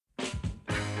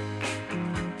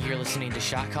You're listening to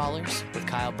Shot Callers with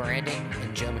Kyle Brandon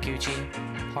and Joe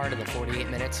McCucci, part of the 48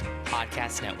 Minutes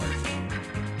Podcast Network.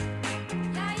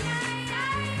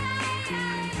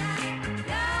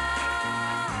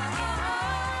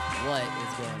 What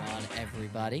is going on,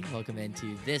 everybody? Welcome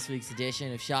into this week's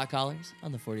edition of Shot Callers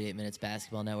on the 48 Minutes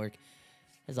Basketball Network.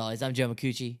 As always, I'm Joe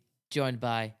McCucci, joined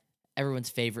by everyone's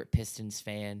favorite Pistons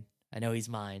fan. I know he's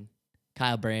mine,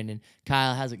 Kyle Brandon.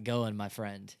 Kyle, how's it going, my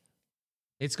friend?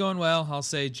 It's going well. I'll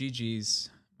say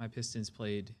GG's. My Pistons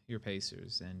played your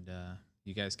Pacers, and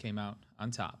you guys came out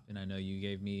on top. And I know you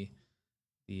gave me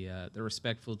the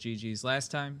respectful GG's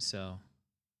last time, so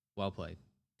well played.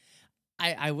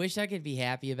 I wish I could be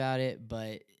happy about it,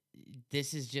 but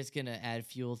this is just going to add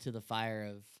fuel to the fire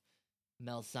of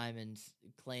Mel Simon's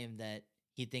claim that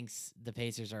he thinks the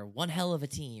Pacers are one hell of a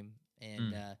team,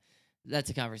 and that's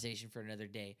a conversation for another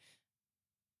day.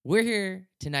 We're here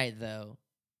tonight, though,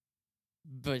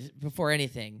 but before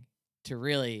anything, to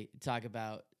really talk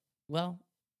about, well,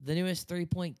 the newest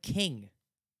three-point king.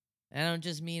 And I don't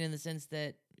just mean in the sense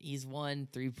that he's won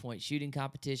three-point shooting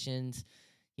competitions,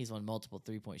 he's won multiple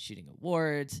three-point shooting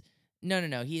awards.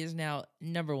 No. He is now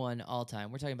number one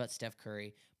all-time. We're talking about Steph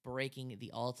Curry breaking the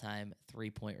all-time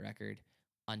three-point record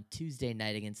on Tuesday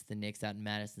night against the Knicks out in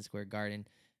Madison Square Garden.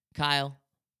 Kyle,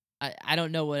 I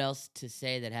don't know what else to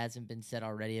say that hasn't been said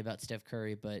already about Steph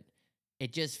Curry, but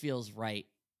it just feels right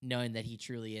knowing that he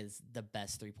truly is the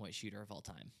best three-point shooter of all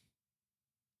time.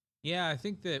 Yeah, I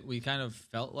think that we kind of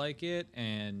felt like it,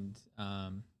 and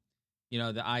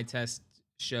the eye test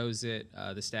shows it,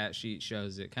 the stat sheet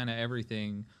shows it, kind of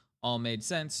everything all made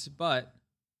sense, but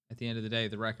at the end of the day,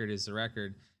 the record is the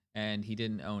record, and he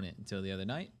didn't own it until the other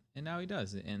night, and now he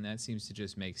does, and that seems to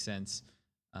just make sense.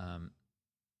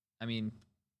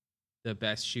 The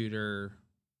best shooter,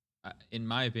 in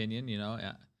my opinion,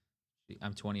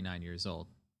 I'm 29 years old,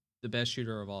 the best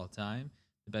shooter of all time,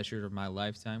 the best shooter of my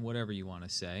lifetime, whatever you want to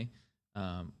say.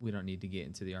 We don't need to get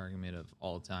into the argument of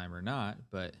all time or not,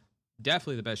 but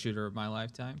definitely the best shooter of my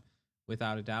lifetime,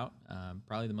 without a doubt.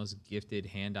 Probably the most gifted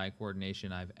hand-eye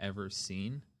coordination I've ever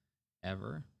seen,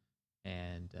 ever.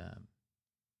 And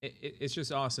it's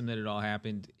just awesome that it all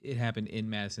happened. It happened in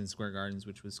Madison Square Gardens,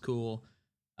 which was cool.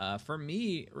 For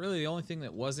me, really the only thing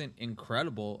that wasn't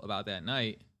incredible about that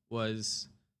night was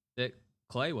that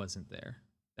Klay wasn't there.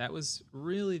 That was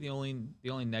really the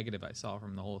only negative I saw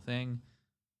from the whole thing.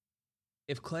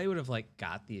 If Klay would have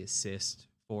got the assist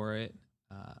for it,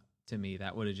 to me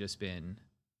that would have just been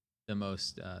the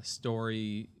most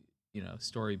storybook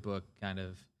kind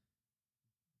of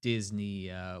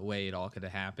Disney way it all could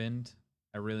have happened.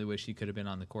 I really wish he could have been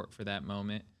on the court for that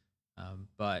moment,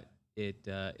 but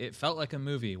it felt like a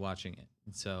movie watching it,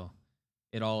 and so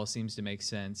it all seems to make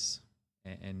sense.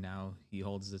 And now he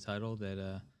holds the title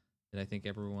that I think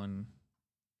everyone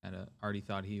kind of already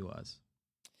thought he was.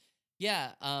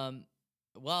 Yeah.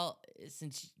 Well,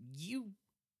 since you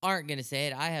aren't going to say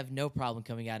it, I have no problem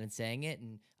coming out and saying it.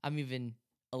 And I'm even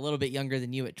a little bit younger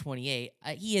than you at 28.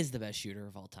 He is the best shooter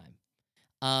of all time.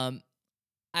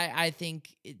 I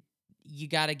think you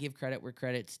got to give credit where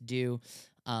credit's due.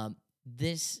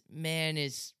 This man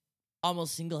is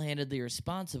almost single-handedly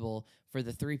responsible for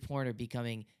the three-pointer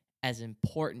becoming as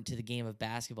important to the game of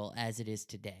basketball as it is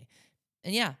today.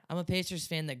 And yeah, I'm a Pacers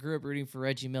fan that grew up rooting for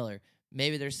Reggie Miller.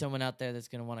 Maybe there's someone out there that's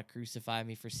going to want to crucify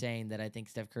me for saying that I think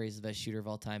Steph Curry is the best shooter of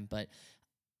all time, but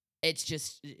it's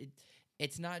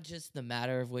not just the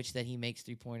matter of which that he makes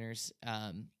three-pointers,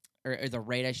 or the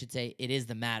rate, I should say. It is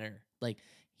the matter.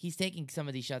 He's taking some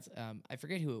of these shots. I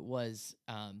forget who it was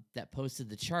that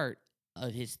posted the chart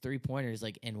of his three-pointers,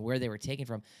 and where they were taken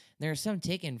from. There are some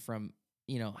taken from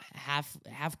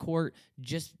half court,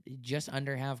 just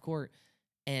under half court,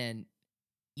 and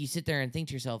you sit there and think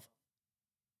to yourself,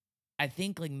 I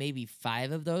think maybe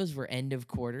 5 of those were end of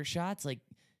quarter shots.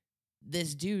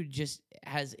 This dude just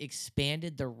has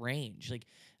expanded the range.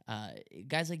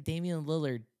 Guys like Damian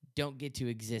Lillard don't get to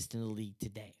exist in the league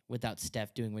today without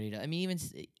Steph doing what he does. I mean,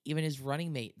 even his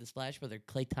running mate, the Splash brother,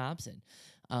 Klay Thompson,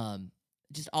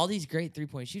 just all these great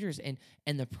three-point shooters, and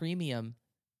the premium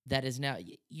that is now,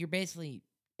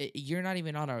 you're not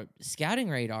even on a scouting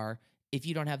radar if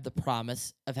you don't have the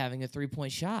promise of having a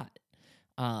three-point shot.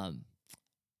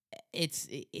 It's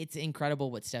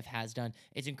incredible what Steph has done.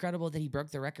 It's incredible that he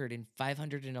broke the record in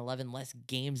 511 less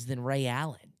games than Ray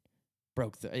Allen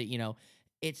broke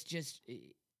it's just,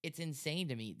 it's insane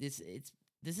to me. This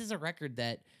is a record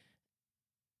that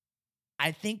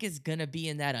I think is going to be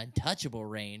in that untouchable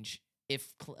range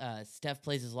if Steph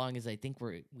plays as long as we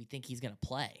think he's going to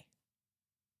play.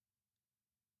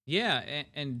 Yeah,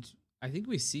 and I think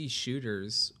we see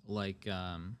shooters like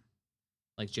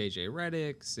like JJ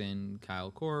Redick's and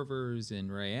Kyle Korvers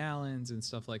and Ray Allen's and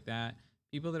stuff like that.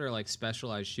 People that are like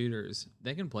specialized shooters,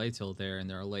 they can play till they're in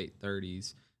their late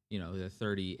 30s, the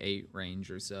 38 range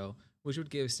or so, which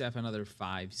would give Steph another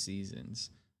 5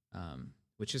 seasons,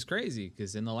 which is crazy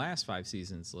because in the last 5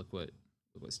 seasons, look what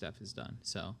Steph has done.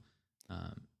 So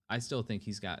I still think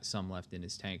he's got some left in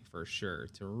his tank for sure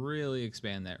to really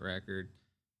expand that record.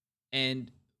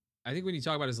 And I think when you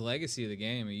talk about his legacy of the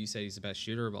game, and you said he's the best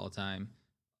shooter of all time,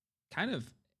 kind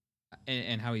of,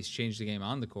 and how he's changed the game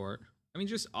on the court. I mean,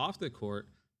 just off the court,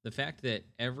 the fact that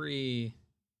every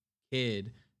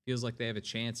kid feels like they have a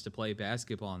chance to play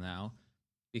basketball now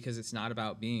because it's not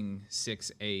about being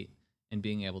 6'8" and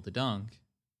being able to dunk.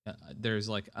 There's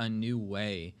like a new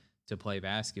way to play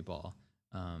basketball,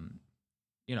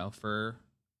 for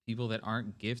people that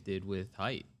aren't gifted with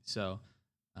height. So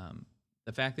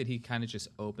the fact that he kind of just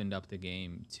opened up the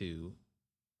game to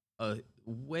a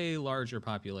way larger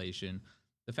population,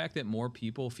 the fact that more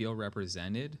people feel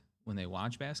represented when they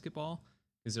watch basketball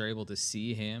because they're able to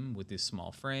see him with this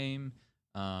small frame,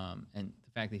 and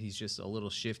the fact that he's just a little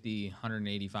shifty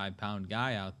 185-pound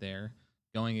guy out there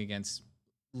going against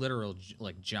literal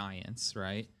like giants,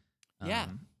 right? Yeah.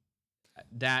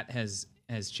 That has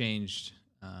changed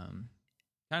kind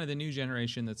of the new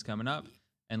generation that's coming up.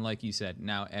 And like you said,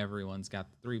 now everyone's got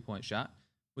the 3-point shot,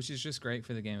 which is just great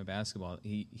for the game of basketball.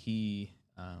 He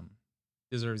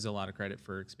deserves a lot of credit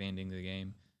for expanding the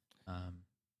game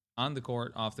on the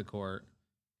court, off the court,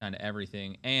 kind of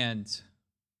everything. And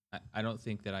I don't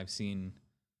think that I've seen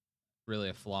really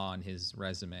a flaw in his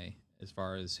resume as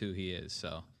far as who he is.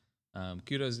 So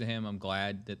kudos to him. I'm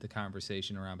glad that the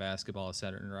conversation around basketball is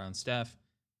centered around Steph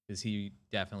because he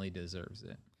definitely deserves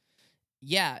it.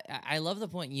 Yeah, I love the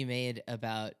point you made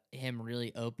about him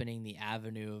really opening the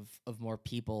avenue of more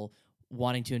people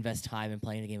wanting to invest time in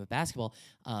playing the game of basketball.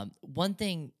 One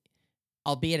thing,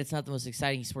 albeit it's not the most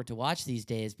exciting sport to watch these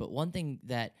days, but one thing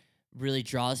that really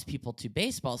draws people to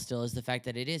baseball still is the fact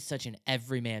that it is such an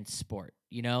everyman sport.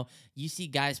 You see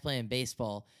guys playing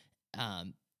baseball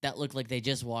that look like they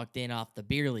just walked in off the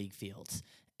beer league fields.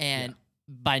 And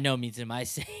by no means am I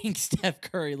saying Steph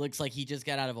Curry looks like he just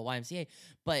got out of a YMCA,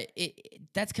 but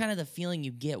that's kind of the feeling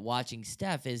you get watching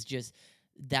Steph is just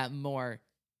that more,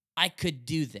 I could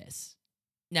do this.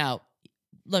 Now,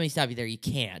 let me stop you there. You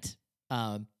can't,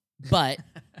 but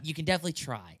you can definitely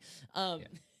try.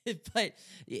 But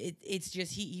it's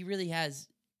just, he really has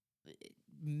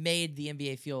made the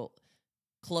NBA feel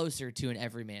closer to an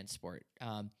everyman sport.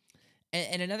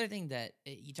 And another thing that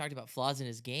he talked about flaws in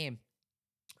his game,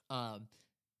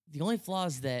 the only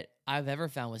flaws that I've ever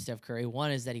found with Steph Curry,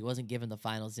 one is that he wasn't given the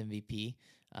Finals MVP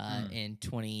in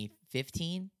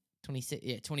 2015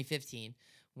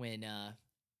 when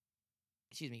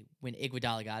when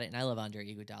Iguodala got it, and I love Andre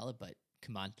Iguodala, but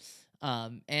come on.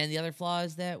 And the other flaw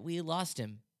is that we lost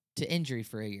him to injury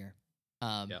for a year.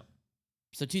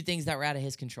 So two things that were out of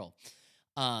his control.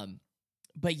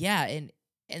 But yeah,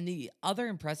 and the other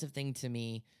impressive thing to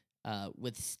me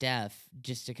with Steph,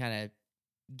 just to kind of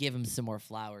give him some more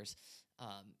flowers,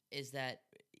 is that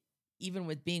even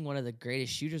with being one of the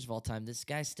greatest shooters of all time, this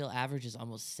guy still averages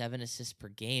almost 7 assists per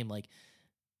game. Like,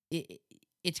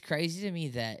 it's crazy to me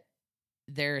that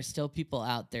there are still people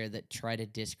out there that try to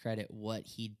discredit what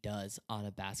he does on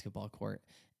a basketball court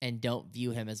and don't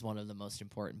view him as one of the most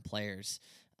important players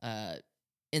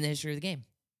in the history of the game.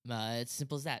 It's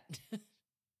simple as that.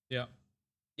 Yeah,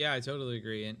 I totally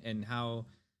agree. And how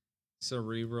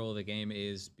cerebral the game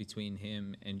is between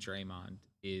him and Draymond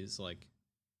is like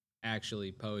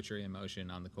actually poetry in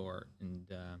motion on the court, and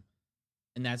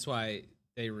that's why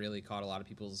they really caught a lot of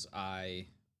people's eye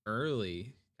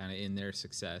early, kind of in their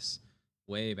success,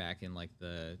 way back in like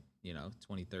the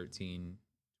 2013,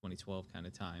 2012 kind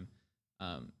of time,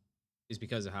 is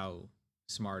because of how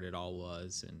smart it all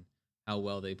was and how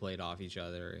well they played off each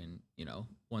other, and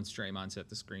once Draymond set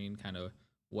the screen, kind of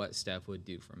what Steph would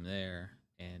do from there.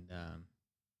 And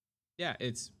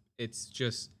it's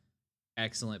just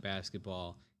excellent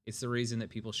basketball. It's the reason that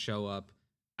people show up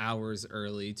hours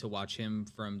early to watch him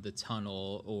from the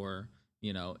tunnel or,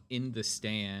 in the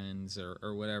stands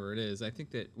or whatever it is. I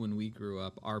think that when we grew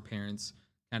up, our parents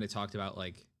kind of talked about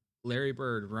like Larry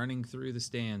Bird running through the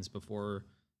stands before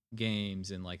games.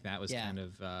 And like that was kind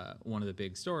of one of the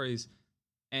big stories.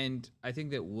 And I think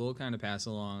that we'll kind of pass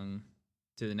along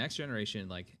to the next generation.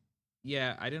 Like,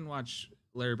 yeah, I didn't watch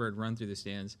Larry Bird run through the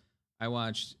stands. I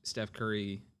watched Steph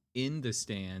Curry in the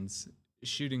stands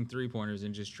shooting 3-pointers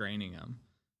and just draining them,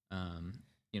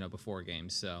 before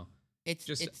games. So it's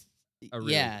just a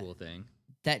really cool thing.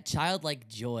 That childlike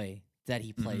joy that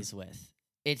he plays with.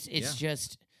 It's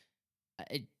just,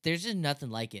 There's just nothing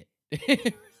like it.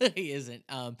 It really isn't.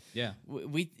 Yeah.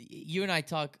 You and I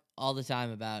talk all the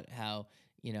time about how,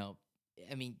 you know,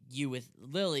 I mean, you with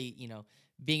Lily,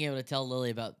 being able to tell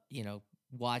Lily about,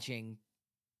 watching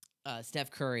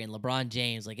Steph Curry and LeBron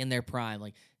James like in their prime,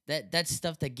 like that's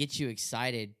stuff that gets you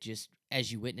excited just as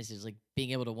you witness it, like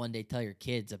being able to one day tell your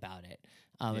kids about it.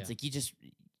 Yeah. It's like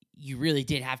you really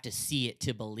did have to see it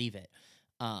to believe it.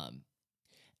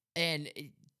 And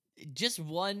just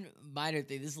one minor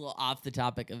thing. This is a little off the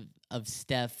topic of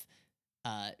Steph,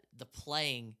 the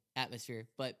playing atmosphere,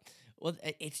 but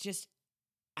it's just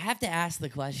I have to ask the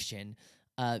question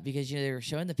because they were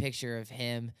showing the picture of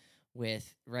him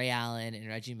with Ray Allen and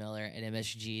Reggie Miller and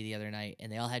MSG the other night, and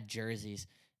they all had jerseys.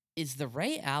 Is the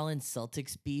Ray Allen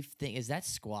Celtics beef thing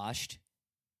squashed?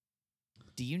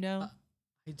 Do you know?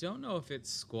 I don't know if it's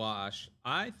squashed.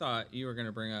 I thought you were going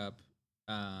to bring up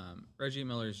Reggie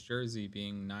Miller's jersey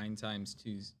being 9 times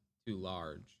too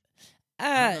large.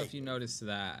 I don't know if you noticed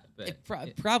that, but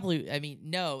probably. I mean,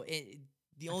 no.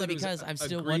 Only because I'm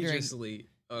still wondering.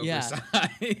 Oversized. Yeah,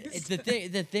 it's the thing.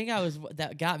 The thing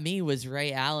that got me was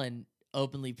Ray Allen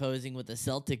openly posing with a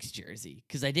Celtics jersey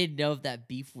because I didn't know if that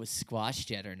beef was squashed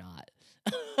yet or not.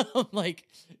 I'm like,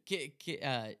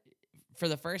 for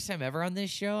the first time ever on this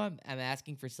show, I'm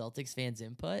asking for Celtics fans'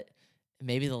 input.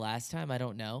 Maybe the last time, I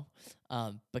don't know.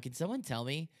 But can someone tell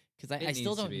me? Because I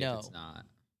still don't know. If it's not.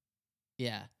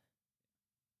 Yeah.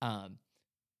 And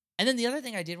then the other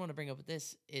thing I did want to bring up with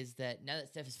this is that now that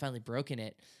Steph has finally broken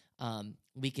it,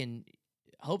 we can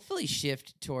hopefully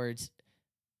shift towards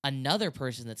another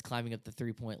person that's climbing up the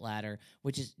 3-point ladder,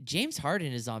 which is James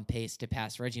Harden is on pace to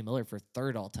pass Reggie Miller for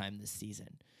 3rd all time this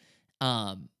season,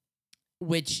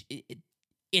 which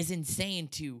is insane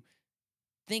to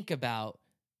think about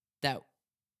that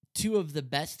 2 of the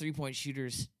best 3-point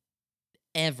shooters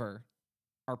ever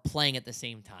are playing at the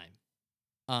same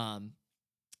time.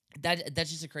 That's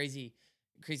just a crazy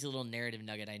little narrative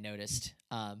nugget I noticed.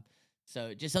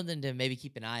 So just something to maybe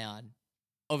keep an eye on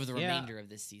over the remainder of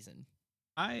this season.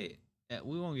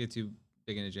 We won't get too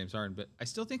big into James Harden, but I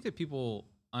still think that people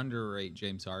underrate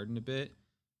James Harden a bit.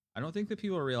 I don't think that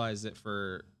people realize that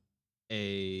for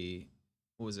a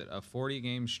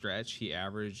 40-game stretch, he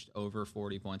averaged over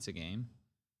 40 points a game.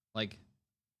 Like,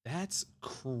 that's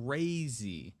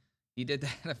crazy. He did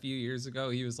that a few years ago.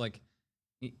 He was like,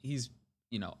 he's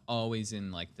always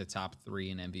in like the top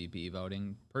 3 in MVP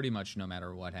voting, pretty much no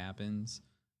matter what happens.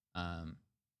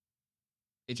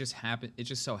 It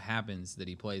just so happens that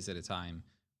he plays at a time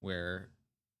where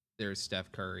there's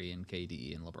Steph Curry and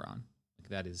KD and LeBron. Like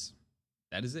that is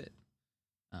it.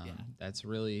 That's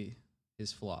really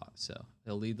his flaw. So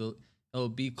he'll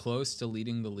be close to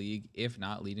leading the league, if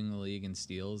not leading the league in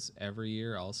steals every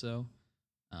year. Also,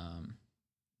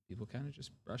 people kind of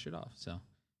just brush it off. So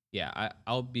yeah,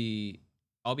 I'll be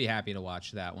happy to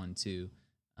watch that one too,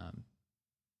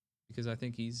 because I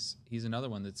think he's another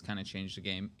one that's kind of changed the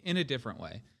game in a different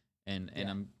way, and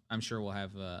I'm sure we'll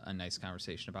have a nice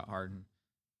conversation about Harden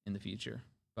in the future.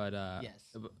 But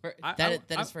yes, that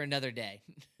is for another day.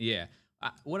 Yeah,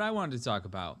 what I wanted to talk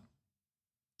about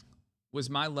was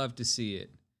my love to see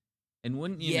it, and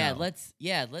wouldn't you know? Let's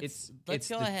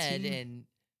go ahead and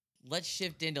let's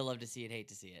shift into love to see it, hate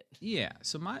to see it. Yeah,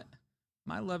 so my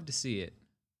love to see it.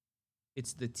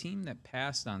 It's the team that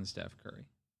passed on Steph Curry.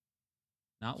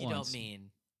 Not once. You don't mean.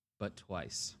 But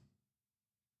twice.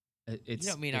 You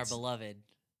don't mean our beloved.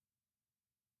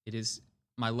 It is.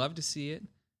 My love to see it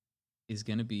is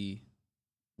going to be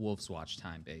Wolves watch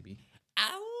time, baby.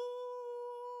 Ow!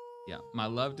 Yeah, my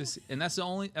love to see. And that's the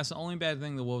only bad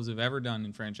thing the Wolves have ever done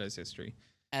in franchise history.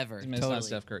 Ever. It's not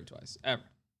Steph Curry twice. Ever.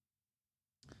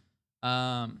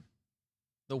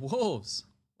 The Wolves.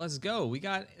 Let's go. We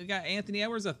got Anthony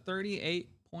Edwards, a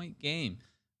 38-point game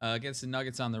against the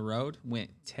Nuggets on the road. Went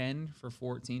 10 for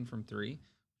 14 from 3, which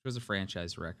was a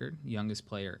franchise record. Youngest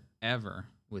player ever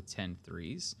with 10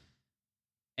 threes.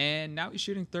 And now he's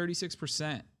shooting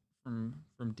 36% from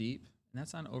deep. And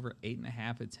that's on over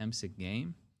 8.5 attempts a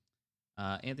game.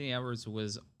 Anthony Edwards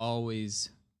was always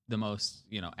the most,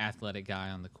 athletic guy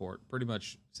on the court, pretty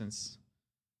much since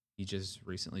he just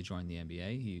recently joined the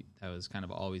NBA. That was kind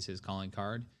of always his calling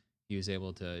card. He was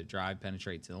able to drive,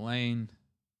 penetrate to the lane,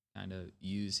 kind of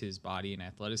use his body and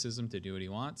athleticism to do what he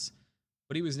wants.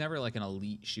 But he was never like an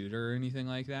elite shooter or anything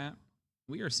like that.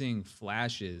 We are seeing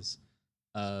flashes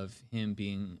of him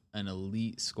being an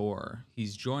elite scorer.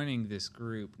 He's joining this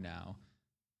group now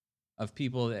of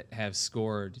people that have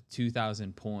scored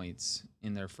 2,000 points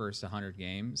in their first 100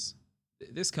 games.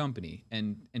 This company,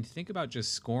 and think about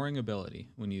just scoring ability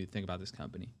when you think about this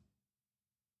company.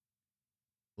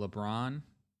 LeBron,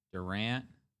 Durant,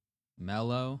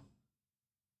 Melo,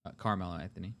 Carmelo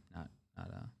Anthony, not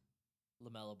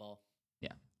LaMelo Ball.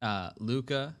 yeah,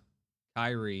 Luca,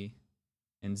 Kyrie,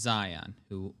 and Zion,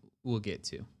 who we'll get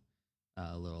to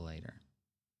a little later.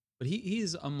 But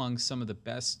he's among some of the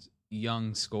best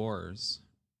young scorers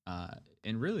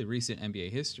in really recent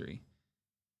NBA history.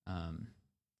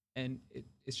 And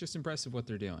it's just impressive what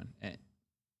they're doing. And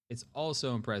it's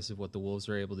also impressive what the Wolves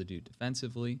are able to do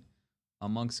defensively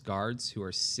amongst guards who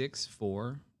are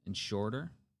 6'4" and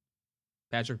shorter.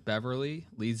 Patrick Beverley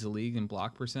leads the league in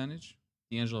block percentage.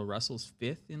 D'Angelo Russell's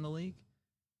 5th in the league,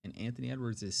 and Anthony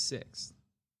Edwards is 6th.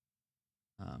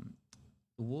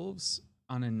 The Wolves,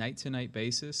 on a night-to-night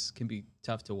basis, can be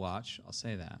tough to watch. I'll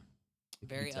say that.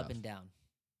 Very up and down.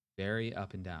 Very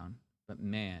up and down. But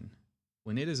man,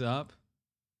 when it is up,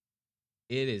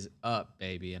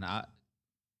 baby. And I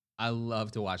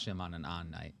love to watch them on an on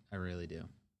night. I really do.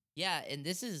 Yeah, and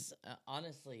this is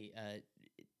honestly,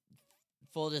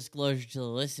 full disclosure to the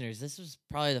listeners, this was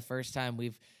probably the first time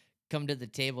we've come to the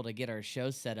table to get our show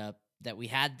set up that we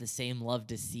had the same love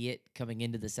to see it coming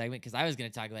into the segment, because I was going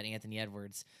to talk about Anthony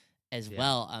Edwards as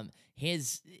well.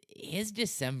 His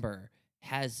December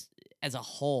has, as a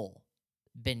whole,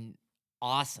 been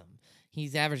awesome.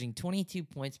 He's averaging 22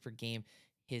 points per game.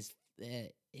 His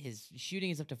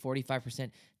shooting is up to 45%.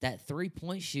 That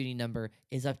 3-point shooting number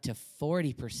is up to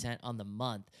 40% on the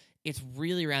month. It's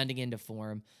really rounding into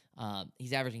form.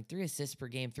 He's averaging 3 assists per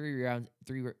game, 3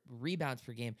 rebounds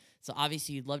per game. So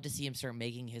obviously you'd love to see him start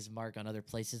making his mark on other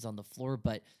places on the floor,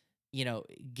 but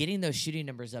getting those shooting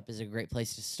numbers up is a great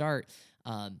place to start.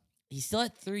 He's still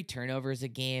at 3 turnovers a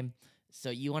game, so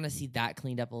you want to see that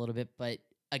cleaned up a little bit. But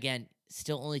again,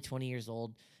 still only 20 years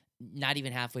old, not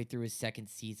even halfway through his second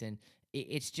season.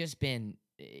 It's just been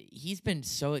he's been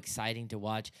so exciting to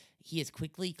watch. He is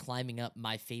quickly climbing up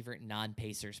my favorite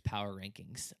non-Pacers power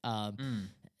rankings.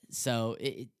 So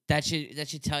that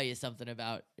should tell you something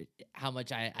about how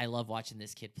much I love watching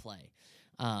this kid play.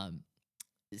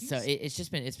 So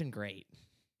it's been great.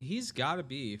 He's got to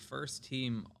be first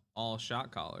team all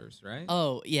shot callers, right?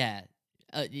 Oh yeah,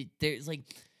 there's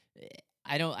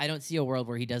I don't see a world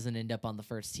where he doesn't end up on the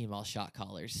first team all shot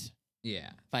callers. Yeah,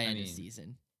 by end of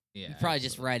season. Yeah, you probably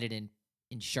just write it in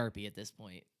Sharpie at this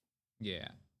point. Yeah,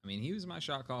 I mean he was my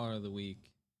shot caller of the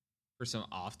week for some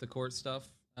off the court stuff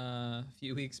a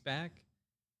few weeks back,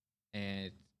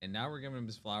 and now we're giving him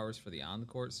his flowers for the on the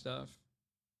court stuff.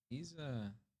 He's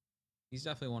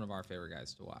definitely one of our favorite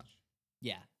guys to watch.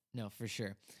 Yeah, no, for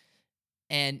sure.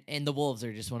 And the Wolves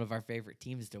are just one of our favorite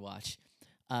teams to watch.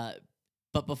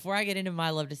 But before I get into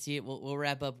my love to see it, we'll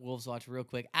wrap up Wolves Watch real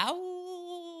quick.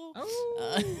 Ow!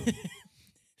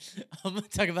 I'm gonna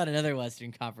talk about another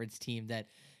Western Conference team that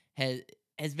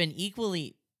has been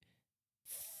equally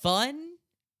fun. ?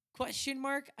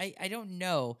 I don't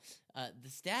know. The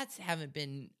stats haven't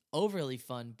been overly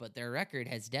fun, but their record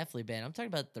has definitely been. I'm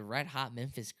talking about the red hot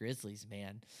Memphis Grizzlies,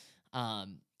 man. I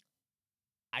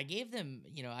gave them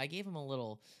a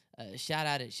little shout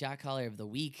out at Shot Caller of the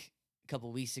Week a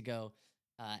couple weeks ago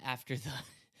after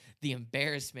the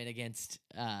embarrassment against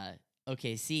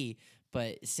OKC.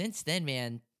 But since then,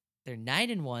 man, they're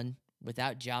 9-1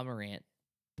 without Ja Morant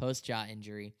post Ja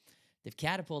injury. They've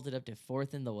catapulted up to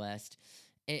 4th in the West.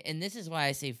 And this is why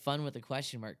I say fun with a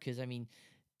question mark, because, I mean,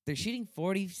 they're shooting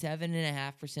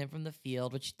 47.5% from the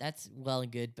field, which that's well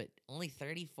and good, but only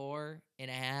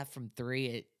 34.5% from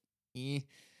 3.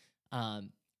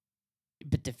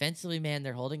 But defensively, man,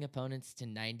 they're holding opponents to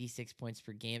 96 points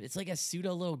per game. It's like a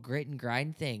pseudo little grit and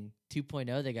grind thing,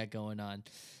 2.0 they got going on.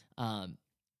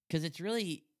 Because it's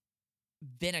really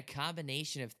been a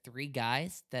combination of 3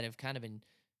 guys that have kind of been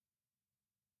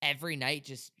every night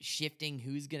just shifting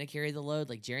who's going to carry the load.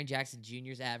 Like Jaren Jackson Jr.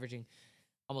 is averaging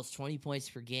almost 20 points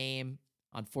per game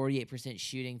on 48%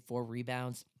 shooting, 4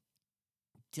 rebounds.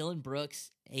 Dillon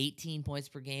Brooks, 18 points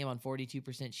per game on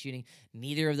 42% shooting.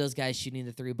 Neither of those guys shooting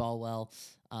the 3 ball well,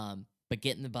 but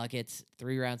getting the buckets,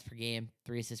 3 rounds per game,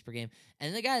 3 assists per game.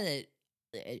 And the guy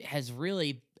that has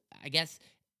really, I guess,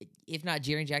 if not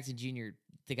Jaren Jackson Jr.,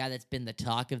 the guy that's been the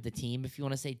talk of the team, if you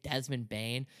want to say, Desmond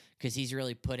Bane, because he's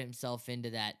really put himself into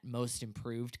that most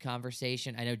improved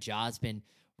conversation. I know Ja's been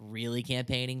really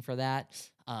campaigning for that.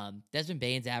 Desmond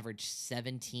Bane's averaged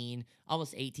 17,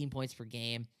 almost 18 points per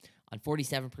game on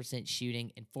 47%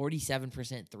 shooting and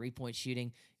 47% 3-point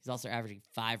shooting. He's also averaging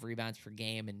 5 rebounds per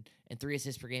game and 3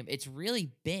 assists per game. It's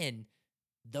really been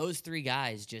those 3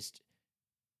 guys just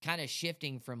kind of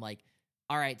shifting from like,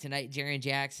 all right, tonight Jaren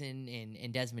Jackson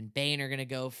and Desmond Bane are going to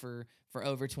go for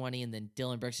over 20, and then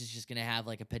Dillon Brooks is just going to have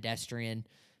like a pedestrian,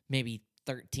 maybe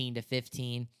 13 to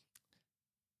 15.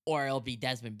 or it'll be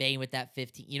Desmond Bain with that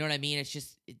 15. You know what I mean? It's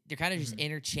just they're kind of just Mhm.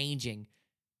 interchanging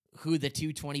who the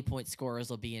two 20-point scorers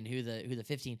will be and who the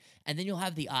 15. And then you'll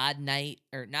have the odd night,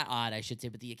 or not odd, I should say,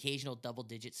 but the occasional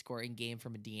double-digit scoring game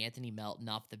from a DeAnthony Melton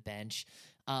off the bench.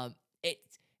 Um,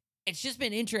 it's just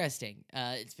been interesting.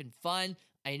 It's been fun.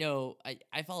 I know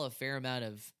I follow a fair amount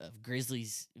of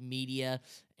Grizzlies media,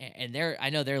 and I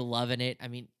know they're loving it. I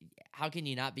mean, how can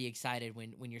you not be excited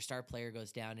when your star player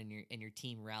goes down and your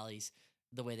team rallies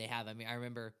the way they have? I mean, I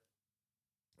remember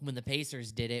when the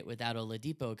Pacers did it without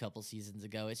Oladipo a couple seasons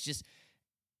ago. It's just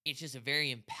a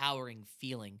very empowering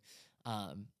feeling.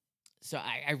 Um, so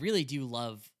I really do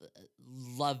love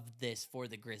this for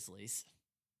the Grizzlies.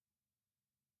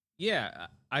 Yeah,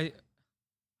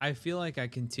 I feel like I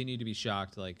continue to be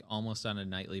shocked, like almost on a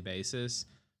nightly basis,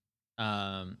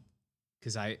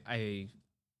 because I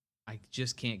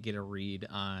just can't get a read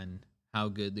on how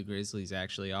good the Grizzlies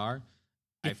actually are.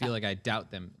 I Yeah, feel like I doubt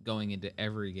them going into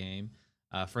every game.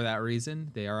 For that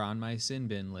reason, they are on my sin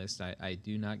bin list. I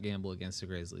do not gamble against the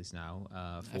Grizzlies now,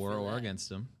 I for feel or that. against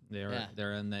them. Yeah,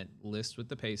 They're on that list with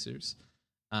the Pacers.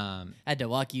 Um, I had to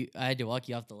walk you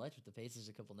off the ledge with the Pacers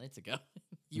a couple nights ago.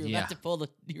 yeah, You were about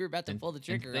to and pull the and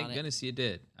trigger on thank it. goodness you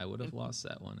did. I would have lost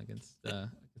that one against a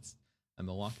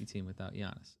Milwaukee team without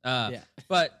Giannis. Yeah.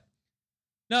 But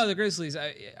no, the Grizzlies.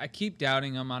 I keep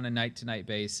doubting them on a night to night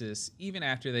basis, even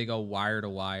after they go wire to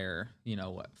wire. You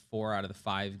know what? 4 out of the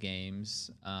 5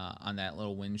 games on that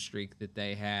little win streak that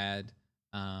they had.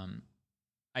 Um,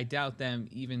 I doubt them,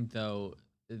 even though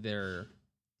their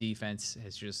defense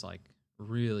has just like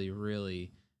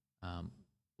really um,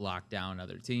 locked down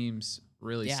other teams.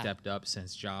 Really Yeah. stepped up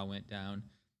since Ja went down.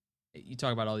 You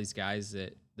talk about all these guys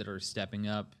that are stepping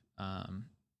up.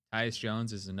 Tyus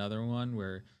Jones is another one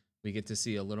where we get to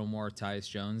see a little more Tyus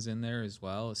Jones in there as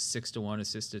well. A 6-to-1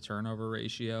 assist to turnover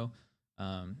ratio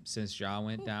since Ja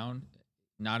went down.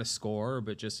 Not a scorer,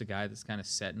 but just a guy that's kind of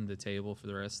setting the table for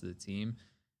the rest of the team.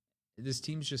 This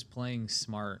team's just playing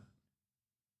smart,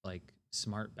 like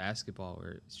smart basketball,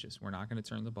 where it's just we're not going to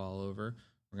turn the ball over.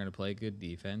 We're going to play good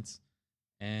defense,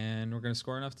 and we're going to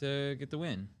score enough to get the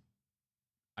win.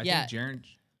 I think Yeah. Jaren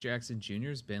Jackson Jr.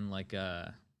 has been like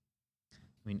a.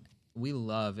 I mean, we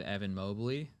love Evan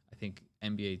Mobley. I think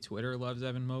NBA Twitter loves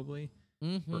Evan Mobley. For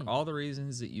Mm-hmm. all the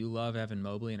reasons that you love Evan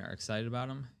Mobley and are excited about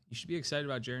him, you should be excited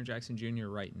about Jaren Jackson Jr.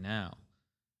 right now.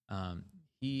 Um,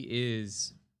 he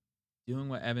is doing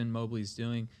what Evan Mobley's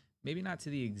doing, maybe not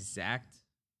to the exact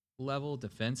level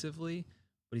defensively,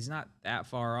 but he's not that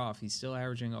far off. He's still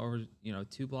averaging over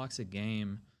 2 blocks a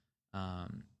game,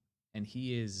 um, and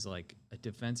he is like a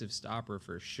defensive stopper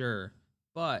for sure.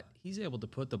 But he's able to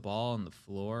put the ball on the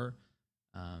floor,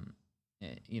 um,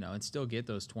 and still get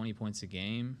those 20 points a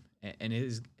game. And it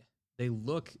is they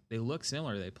look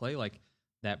similar. They play like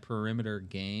that perimeter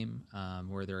game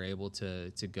where they're able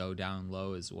to go down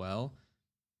low as well.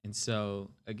 And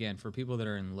so, again, for people that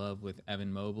are in love with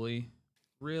Evan Mobley,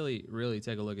 really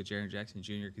take a look at Jaren Jackson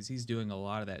Jr. because he's doing a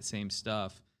lot of that same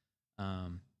stuff.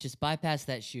 Um, Just bypass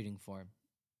that shooting for him.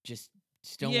 Just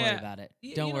don't worry yeah, about it.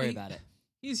 y- Don't you know worry he about it.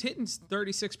 he's hitting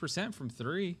 36% from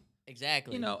three. You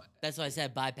Exactly. know, That's why I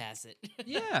said bypass it.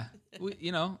 yeah,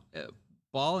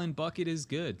 ball and bucket is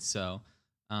good. So,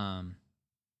 um,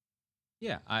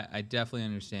 yeah, I definitely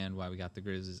understand why we got the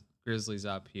Grizzlies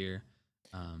up here.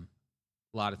 A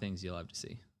lot of things you'll have to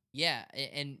see. Yeah,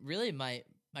 and really my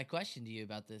question to you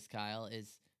about this, Kyle, is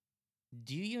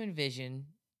do you envision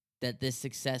that this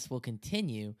success will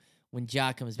continue when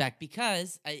Ja comes back?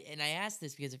 Because I asked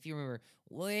this because if you remember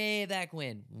way back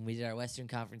when we did our Western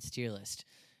Conference tier list,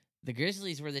 the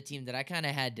Grizzlies were the team that I kind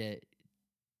of had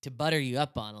to butter you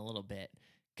up on a little bit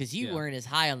because you Yeah. weren't as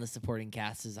high on the supporting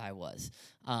cast as I was.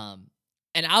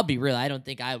 And I'll be real, I don't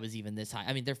think I was even this high.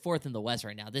 I mean, they're 4th in the West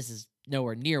right now. This is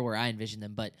nowhere near where I envisioned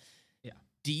them, but Yeah.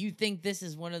 do you think this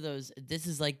is one of those? This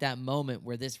is like that moment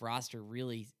where this roster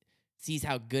really sees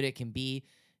how good it can be.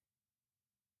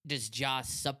 Does Ja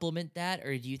supplement that,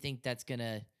 or do you think that's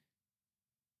gonna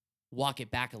walk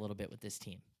it back a little bit with this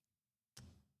team?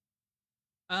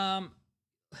 Um,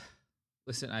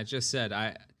 listen, I just said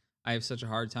I have such a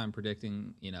hard time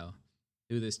predicting,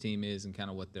 who this team is and kind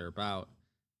of what they're about.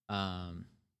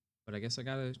 But I guess I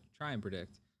gotta try and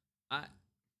predict. I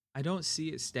I don't see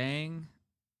it staying.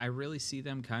 I really see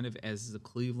them kind of as the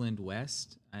Cleveland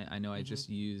West. I know I Hmm. just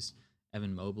used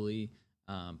Evan Mobley,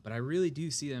 but I really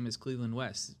do see them as Cleveland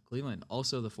West. Cleveland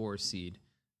also the 4th seed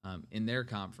in their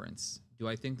conference. Do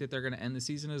I think that they're going to end the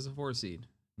season as a 4 seed?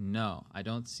 No, I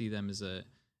don't see them as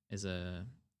a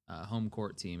home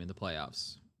court team in the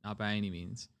playoffs. Not by any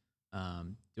means.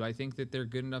 Do I think that they're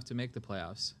good enough to make the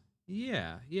playoffs?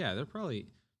 Yeah, they're probably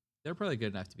they're probably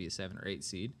good enough to be a 7 or 8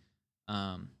 seed.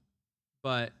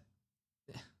 But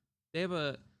they have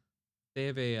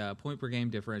a point per game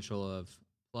differential of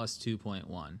plus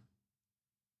 2.1.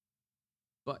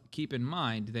 But keep in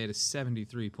mind they had a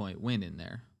 73-point win in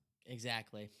there.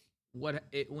 Exactly.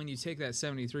 When you take that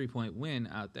 73-point win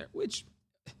out there, which,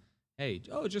 hey,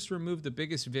 just remove the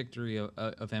biggest victory of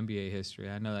NBA history.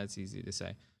 I know that's easy to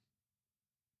say.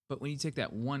 But when you take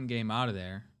that one game out of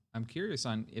there, I'm curious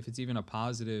on if it's even a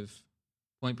positive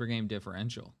point per game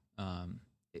differential.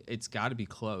 It's got to be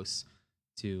close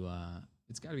to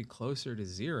it's got to be closer to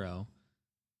 0,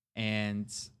 and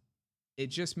it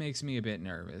just makes me a bit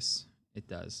nervous. It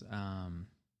does.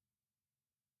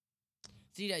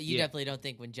 So you definitely don't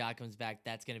think when Ja comes back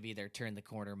that's going to be their turn the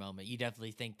corner moment. You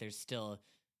definitely think there's still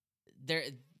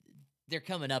they're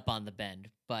coming up on the bend,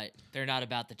 but they're not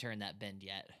about to turn that bend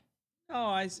yet. Oh,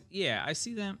 I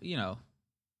see them.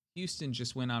 Houston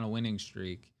just went on a winning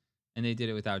streak, and they did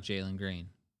it without Jalen Green.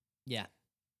 Yeah.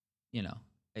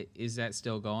 Is that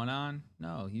still going on?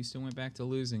 No, Houston went back to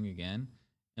losing again,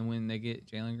 and when they get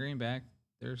Jalen Green back,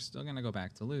 they're still going to go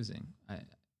back to losing.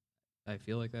 I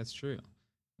feel like that's true.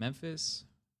 Memphis,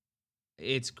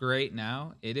 it's great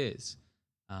now. It is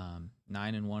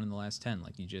 9-1 in the last 10,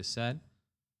 like you just said.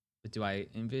 But do I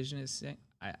envision it?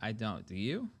 I don't. Do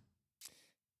you?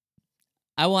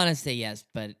 I want to say yes,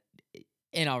 but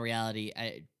in all reality,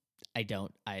 I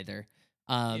don't either.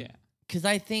 Because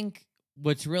I think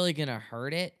what's really going to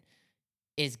hurt it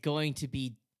is going to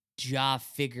be Ja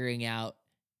figuring out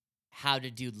how to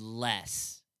do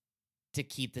less to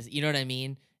keep this. You know what I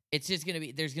mean? It's just going to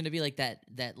be, there's going to be like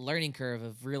that learning curve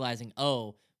of realizing,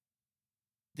 oh,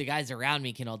 the guys around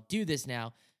me can all do this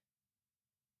now.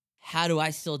 How do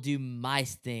I still do my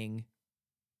thing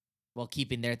while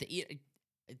keeping their thing?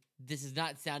 This is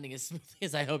not sounding as smoothly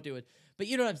as I hoped it would, but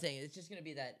you know what I'm saying? It's just going to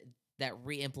be that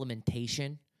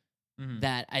re-implementation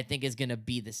that I think is going to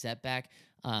be the setback.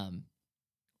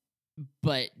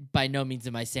 But by no means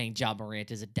am I saying Ja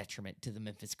Morant is a detriment to the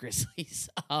Memphis Grizzlies.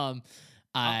 Oh,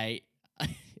 go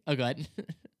ahead.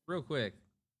 Real quick,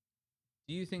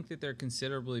 do you think that they're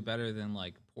considerably better than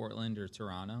like Portland or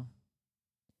Toronto?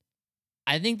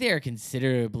 I think they are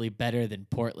considerably better than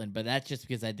Portland, but that's just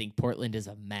because I think Portland is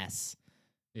a mess.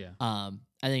 Yeah. I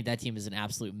think that team is an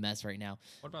absolute mess right now.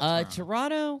 What about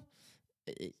Toronto?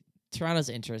 Toronto's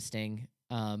interesting.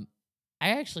 I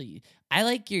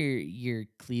like your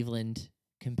Cleveland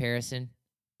comparison.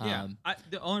 Yeah.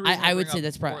 The only reason I would say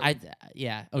that's probably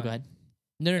yeah. Oh, go ahead.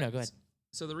 No, go ahead.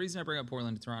 So the reason I bring up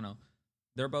Portland and Toronto,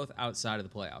 they're both outside of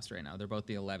the playoffs right now. They're both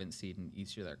the 11th seed in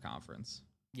each of their conference.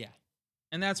 Yeah.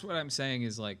 And that's what I'm saying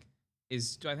is like,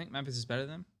 do I think Memphis is better than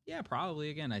them? Yeah,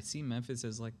 probably. Again, I see Memphis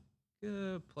as like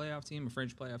a playoff team, a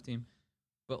fringe playoff team.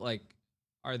 But like,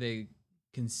 are they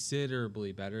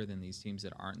considerably better than these teams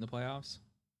that aren't in the playoffs?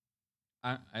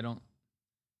 I don't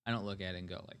look at it and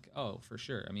go like, oh, for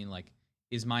sure. I mean, like,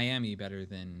 is Miami better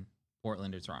than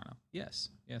Portland or Toronto? Yes,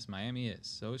 Miami is.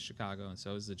 So is Chicago, and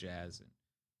so is the Jazz. And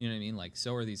you know what I mean? Like,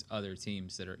 so are these other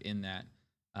teams that are in that,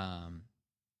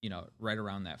 right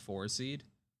around that 4 seed.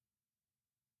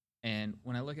 And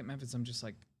when I look at Memphis, I'm just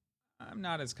like, I'm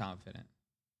not as confident.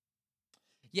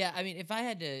 Yeah, I mean, if I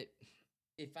had to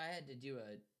do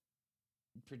a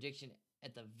prediction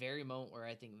at the very moment where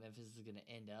I think Memphis is going to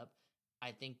end up,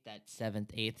 I think that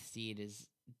 7th, 8th seed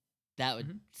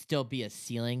would still be a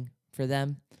ceiling for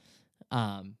them.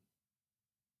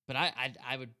 But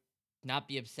I would not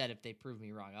be upset if they prove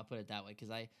me wrong. I'll put it that way,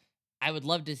 because I would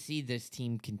love to see this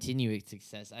team continue its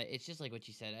success. It's just like what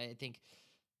you said. I think,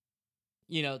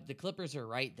 the Clippers are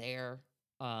right there.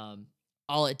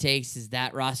 All it takes is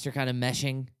that roster kind of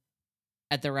meshing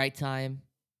at the right time.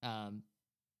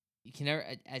 You can never,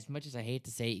 as much as I hate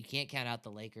to say it, you can't count out the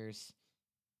Lakers.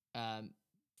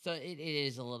 So it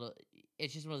is a little.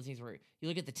 It's just one of those things where you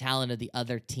look at the talent of the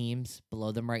other teams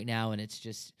below them right now, and it's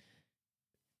just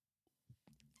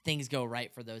things go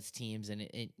right for those teams, and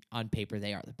on paper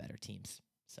they are the better teams.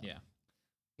 So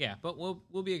yeah. But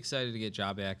we'll be excited to get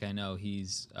Ja back. I know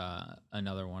he's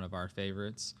another one of our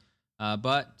favorites.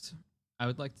 But I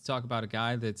would like to talk about a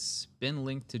guy that's been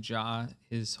linked to Ja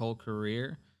his whole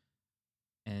career,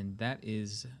 and that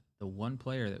is the one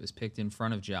player that was picked in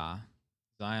front of Ja,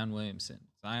 Zion Williamson.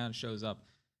 Zion shows up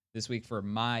this week for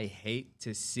my hate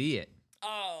to see it.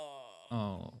 Oh,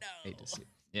 no. Hate to see it.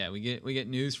 Yeah, we get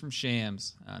news from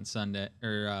Shams on Sunday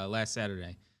or last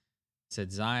Saturday. It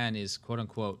said Zion is quote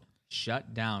unquote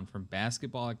shut down from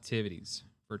basketball activities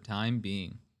for time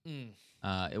being.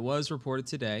 It was reported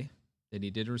today that he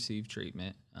did receive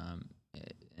treatment,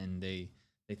 and they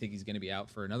think he's going to be out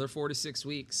for another 4 to 6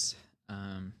 weeks.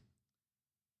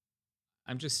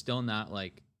 I'm just still not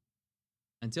like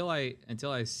until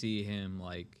I see him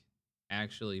like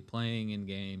actually playing in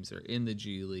games or in the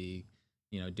G League,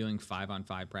 doing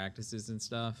 5-on-5 practices and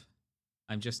stuff.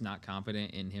 I'm just not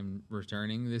confident in him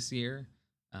returning this year.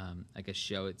 I guess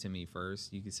show it to me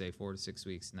first. You could say 4 to 6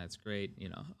 weeks, and that's great.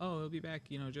 Oh, he'll be back.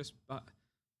 Just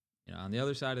on the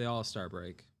other side of the All-Star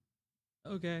break.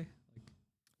 Okay, like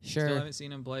Sure. still haven't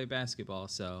seen him play basketball,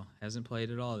 so hasn't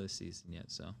played at all this season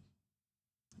yet. So,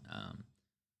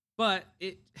 but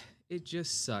it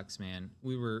just sucks, man.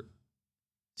 We were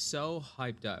so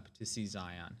hyped up to see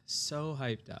Zion, so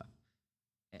hyped up.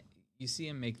 You see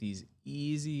him make these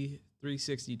easy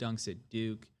 360 dunks at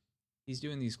Duke. He's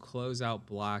doing these closeout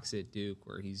blocks at Duke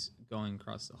where he's going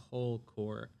across the whole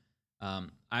court.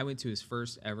 I went to his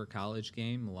first ever college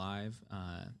game live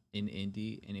in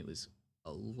Indy, and it was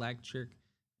electric.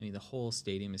 I mean, the whole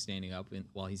stadium is standing up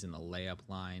while he's in the layup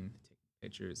line, taking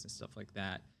pictures and stuff like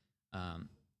that.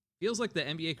 Feels like the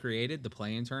NBA created the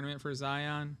play-in tournament for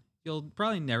Zion. You'll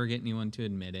probably never get anyone to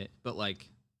admit it, but like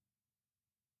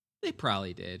they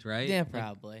probably did, right? Yeah, Like,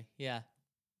 probably. Yeah.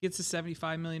 gets a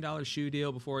 $75 million shoe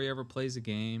deal before he ever plays a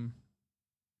game,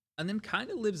 and then kind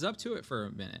of lives up to it for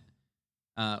a minute.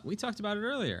 We talked about it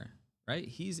earlier, right?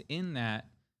 He's in that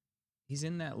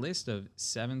list of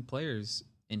 7 players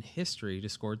in history to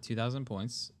score 2,000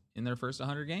 points in their first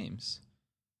 100 games.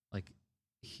 Like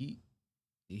he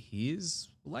is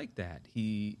like that.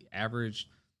 He averaged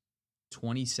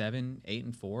 27, 8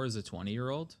 and 4 as a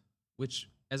 20-year-old, which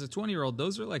as a 20-year-old,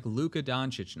 those are like Luka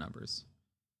Doncic numbers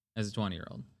as a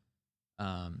 20-year-old.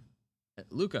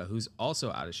 Luka, who's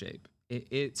also out of shape.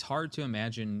 It's hard to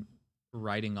imagine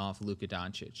writing off Luka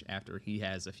Doncic after he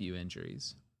has a few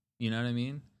injuries. You know what I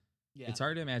mean? Yeah. It's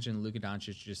hard to imagine Luka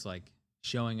Doncic just like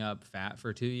showing up fat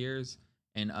for 2 years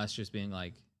and us just being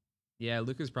like, yeah,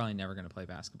 Luka's probably never going to play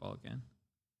basketball again.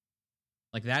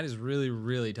 Like that is really,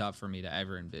 really tough for me to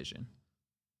ever envision.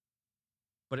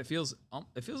 But it feels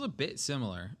a bit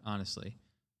similar, honestly.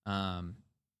 I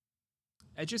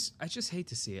just hate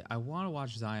to see it. I want to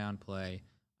watch Zion play.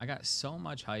 I got so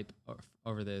much hype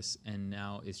over this, and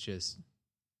now it's just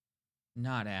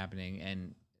not happening.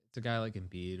 And it's a guy like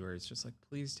Embiid, where it's just like,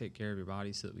 please take care of your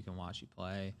body so that we can watch you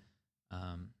play.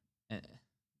 And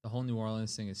the whole New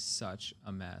Orleans thing is such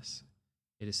a mess.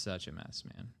 It is such a mess,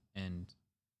 man, and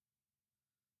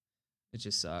it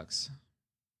just sucks.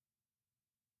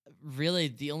 Really,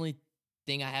 the only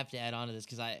thing I have to add on to this,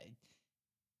 because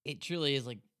it truly is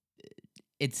like,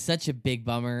 it's such a big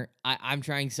bummer. I'm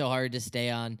trying so hard to stay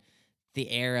on the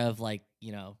air of like,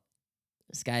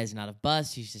 this guy is not a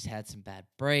bust. He's just had some bad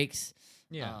breaks.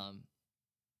 Yeah.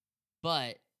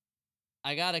 But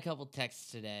I got a couple texts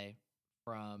today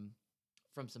from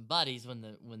some buddies when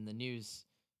the news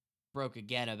broke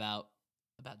again about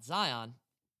Zion,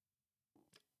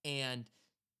 and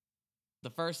the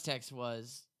first text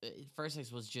was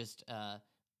just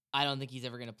I don't think he's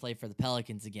ever going to play for the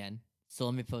Pelicans again. So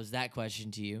let me pose that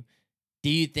question to you. Do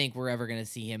you think we're ever going to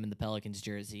see him in the Pelicans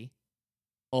jersey?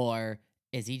 Or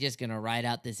is he just going to ride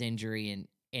out this injury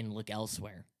and look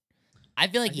elsewhere? I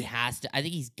feel like he has to. I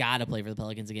think he's got to play for the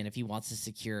Pelicans again if he wants to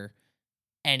secure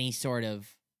any sort of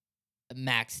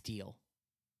max deal.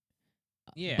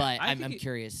 Yeah. But I'm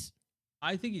curious.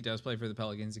 I think he does play for the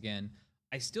Pelicans again.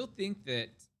 I still think that,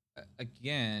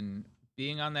 again,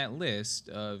 being on that list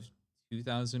of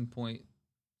 2,000-point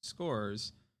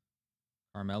scorers,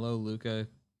 Carmelo, Luka,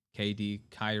 KD,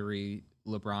 Kyrie,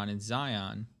 LeBron, and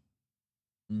Zion,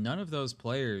 none of those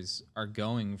players are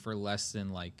going for less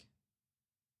than like,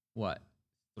 what,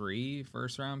 3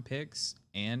 first-round picks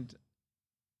and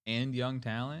young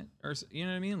talent? Or you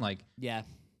know what I mean? Like, Yeah.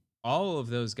 all of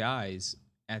those guys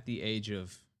at the age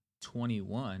of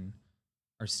 21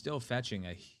 are still fetching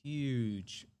a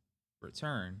huge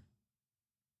return.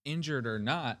 Injured or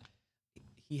not,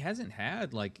 he hasn't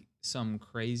had like some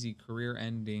crazy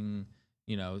career-ending,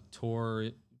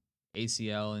 tore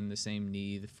ACL in the same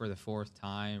knee for the 4th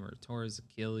time, or tore his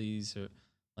Achilles, or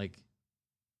like,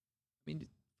 I mean,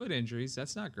 foot injuries.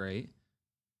 That's not great.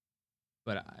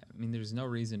 But I mean, there's no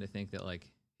reason to think that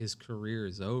like his career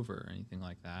is over or anything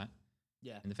like that.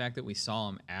 Yeah. And the fact that we saw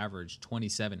him average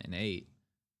 27 and 8,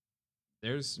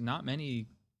 there's not many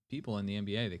people in the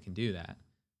NBA that can do that.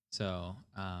 So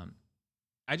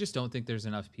I just don't think there's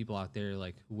enough people out there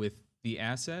like with the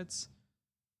assets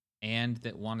and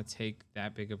that want to take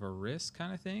that big of a risk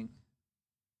kind of thing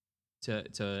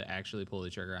to actually pull the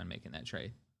trigger on making that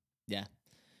trade. Yeah.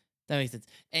 That makes sense.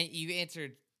 And you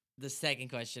answered the second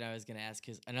question I was going to ask,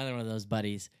 because another one of those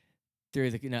buddies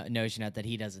threw the notion out that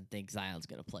he doesn't think Zion's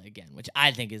going to play again, which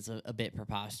I think is a bit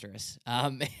preposterous.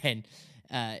 And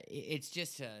it's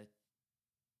just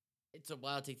It's a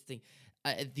wild take to think.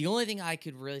 The only thing I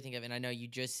could really think of, and I know you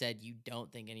just said you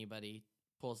don't think anybody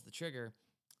pulls the trigger,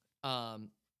 um,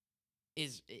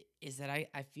 is that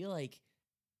I feel like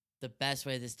the best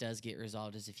way this does get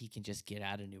resolved is if he can just get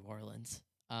out of New Orleans.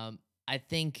 I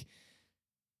think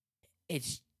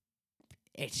it's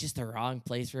it's just the wrong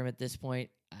place for him at this point.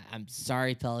 I'm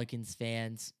sorry, Pelicans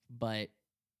fans, but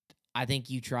I think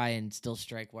you try and still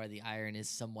strike while the iron is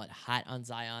somewhat hot on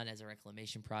Zion as a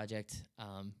reclamation project,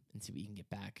 and see what you can get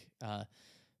back. But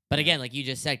Yeah. again, like you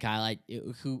just said, Kyle,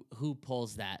 who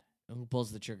pulls that? Who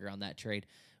pulls the trigger on that trade?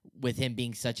 With him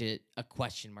being such a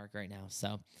question mark right now,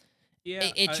 so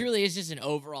Yeah, it truly is just an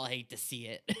overall hate to see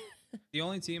it. the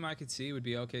only team I could see would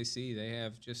be OKC. They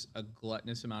have just a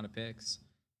gluttonous amount of picks,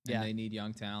 and Yeah. they need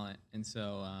young talent. And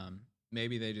so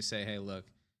maybe they just say, "Hey, look,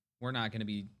 we're not going to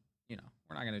be,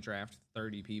 we're not going to draft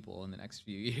 30 people in the next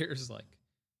few years. Like,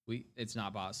 it's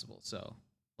not possible. So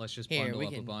let's just Here bundle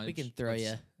up a bunch. we can throw Let's-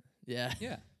 you. Yeah.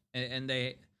 Yeah, and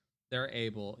they're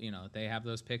able, they have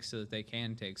those picks so that they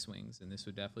can take swings, and this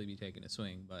would definitely be taking a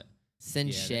swing. But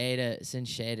Send Yeah,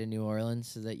 Shea to New Orleans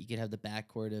so that you could have the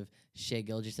backcourt of Shea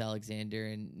Gilgeous-Alexander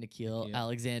and Nikhil Nikhil.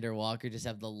 Alexander Walker just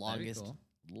have the that'd be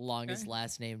longest Okay.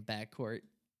 last name backcourt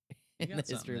You in the got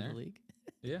something history of the there. league.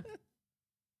 Yeah.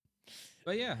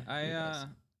 But yeah,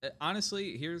 Yes.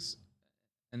 honestly,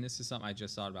 and this is something I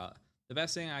just thought about. The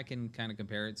best thing I can kind of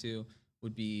compare it to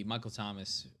would be Michael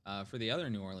Thomas for the other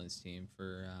New Orleans team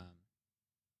for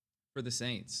the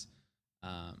Saints.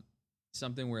 Um,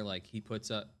 Something where like he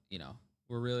puts up,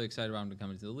 we're really excited about him to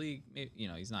come into the league. Maybe,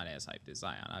 he's not as hyped as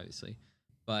Zion, obviously,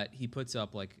 but he puts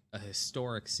up like a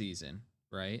historic season,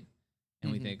 right?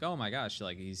 And we Mhm. think, oh my gosh,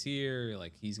 like he's here,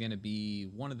 like he's gonna be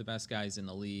one of the best guys in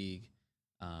the league.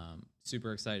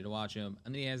 Super excited to watch him.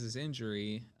 And then he has this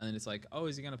injury, and then it's like, oh,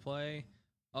 is he gonna play?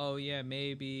 Oh yeah,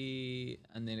 maybe.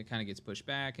 And then it kind of gets pushed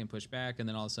back, and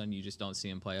then all of a sudden you just don't see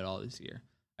him play at all this year.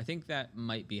 I think that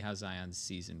might be how Zion's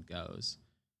season goes,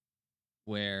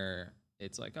 where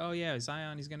it's like, oh yeah,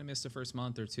 Zion, he's gonna miss the first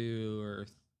month or two or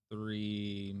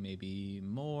three, maybe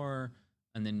more,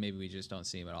 and then maybe we just don't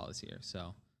see him at all this year.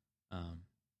 So, um,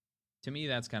 to me,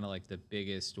 that's kind of like the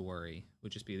biggest worry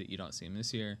would just be that you don't see him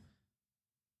this year.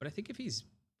 But I think if he's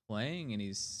playing and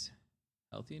he's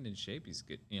healthy and in shape, he's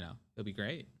good. He'll be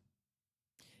great.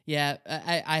 Yeah,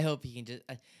 I hope he can just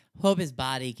I hope his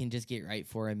body can just get right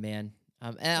for him, man.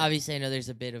 And Yeah. obviously I know there's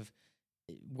a bit of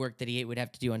work that he would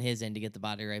have to do on his end to get the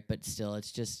body right, but still,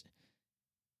 it's just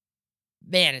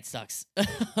man, it sucks.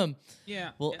 um,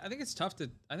 Yeah, well, I think it's tough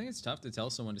to. I think it's tough to tell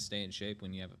someone to stay in shape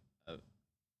when you have a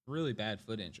really bad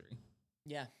foot injury.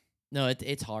 yeah, no,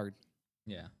 it's hard.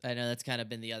 Yeah, I know that's kind of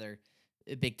been the other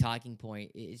big talking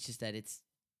point. It's just that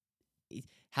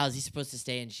how is he supposed to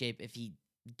stay in shape if he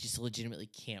just legitimately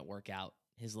can't work out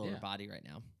his lower Yeah. body right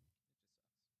now?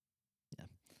 Yeah.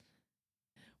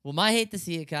 Well, my hate to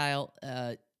see it, Kyle,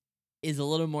 is a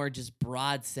little more just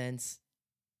broad sense,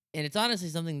 and it's honestly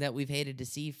something that we've hated to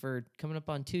see for coming up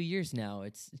on 2 years now.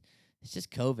 It's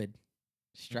just COVID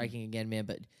striking again, man.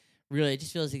 But really, it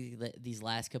just feels like these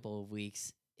last couple of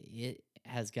weeks, it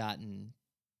has gotten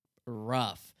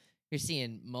rough. You're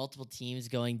seeing multiple teams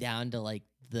going down to like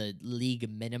the league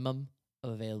minimum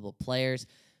of available players,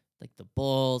 like the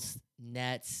Bulls,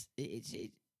 Nets. It's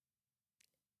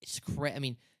crazy. I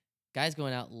mean, guys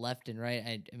going out left and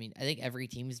right. I mean, I think every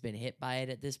team's been hit by it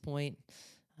at this point.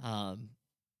 Um,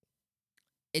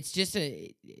 it's just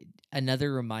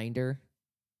another reminder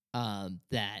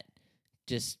that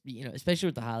just especially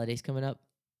with the holidays coming up,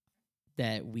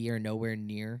 that we are nowhere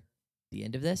near the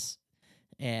end of this,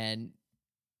 and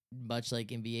much like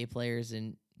NBA players,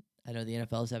 and I know the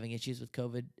NFL is having issues with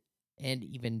COVID, and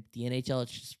even the NHL.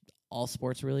 It's just all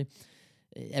sports really.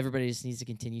 Everybody just needs to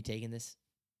continue taking this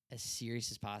as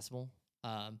serious as possible,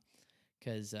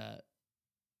 because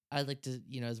I'd like to,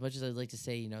 as much as I'd like to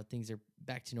say, things are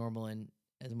back to normal, and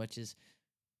as much as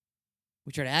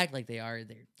we try to act like they are,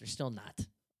 they're still not.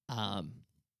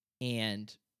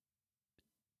 And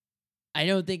I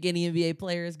don't think any NBA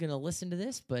player is going to listen to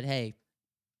this, but hey,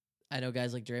 I know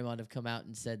guys like Draymond have come out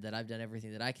and said that I've done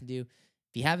everything that I can do. If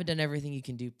you haven't done everything you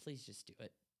can do, please just do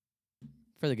it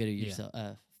for the good of Yeah.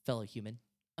 yourself, fellow human.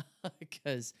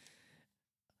 Because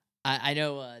I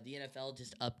know the NFL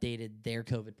just updated their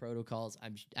COVID protocols.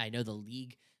 I know the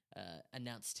league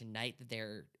announced tonight that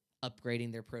they're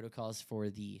upgrading their protocols for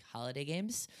the holiday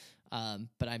games,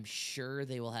 but I'm sure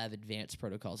they will have advanced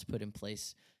protocols put in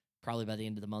place probably by the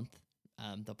end of the month.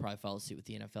 They'll probably follow suit with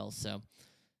the NFL. So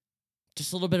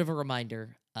just a little bit of a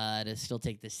reminder to still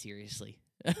take this seriously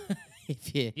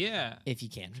if you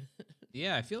can.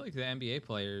 Yeah. I feel like the NBA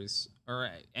players or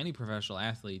any professional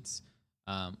athletes,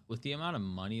 with the amount of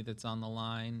money that's on the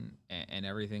line and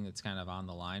everything that's kind of on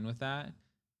the line with that,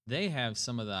 they have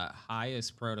some of the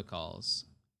highest protocols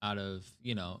out of,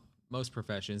 most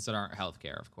professions that aren't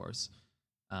healthcare, of course.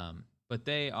 But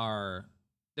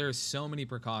there's so many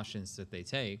precautions that they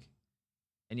take.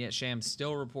 And yet Shams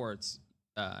still reports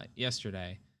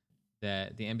yesterday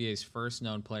that the NBA's first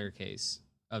known player case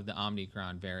of the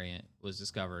Omicron variant was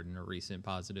discovered in a recent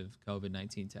positive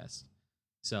COVID-19 test.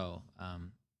 So,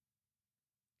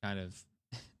 kind of,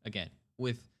 again,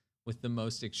 with the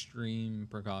most extreme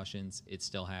precautions, it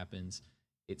still happens.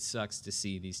 It sucks to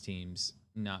see these teams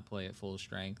not play at full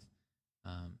strength.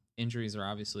 Injuries are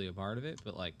obviously a part of it,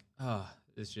 but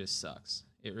this just sucks.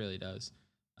 It really does.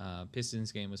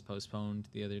 Pistons game was postponed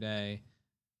the other day.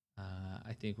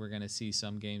 I think we're going to see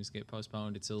some games get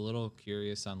postponed. It's a little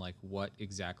curious on what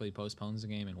exactly postpones a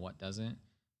game and what doesn't.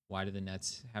 Why do the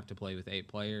Nets have to play with 8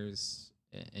 players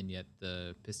and yet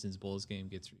the Pistons Bulls game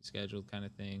gets rescheduled, kind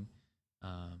of thing?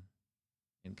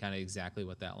 And kind of exactly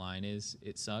what that line is.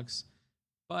 It sucks.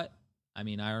 But I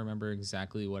mean, I remember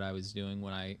exactly what I was doing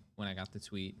when I got the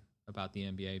tweet about the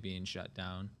NBA being shut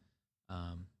down.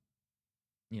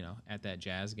 At that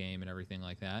Jazz game and everything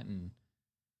like that. And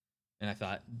I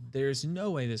thought, there's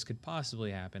no way this could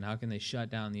possibly happen. How can they shut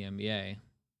down the NBA?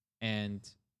 And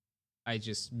I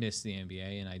just missed the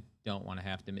NBA, and I don't want to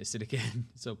have to miss it again.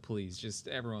 So please, just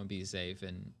everyone be safe,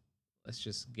 and let's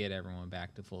just get everyone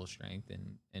back to full strength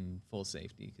and full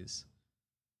safety, because,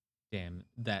 damn,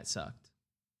 that sucked.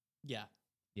 Yeah.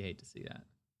 You hate to see that.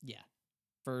 Yeah,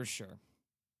 for sure.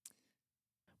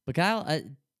 But Kyle,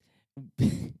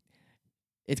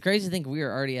 it's crazy to think we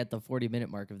are already at the 40-minute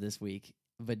mark of this week,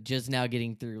 but just now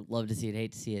getting through. Love to see it,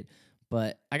 hate to see it.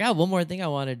 But I got one more thing I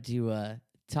wanted to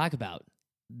talk about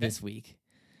this week.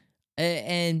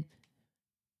 And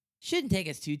shouldn't take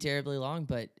us too terribly long,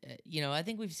 but, I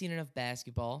think we've seen enough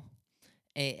basketball.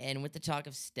 And with the talk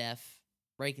of Steph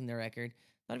breaking the record,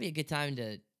 thought it'd be a good time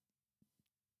to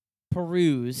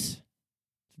peruse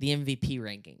the MVP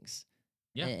rankings.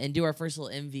 Yeah. And do our first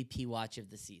little MVP watch of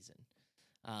the season.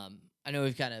 I know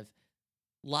we've kind of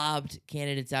lobbed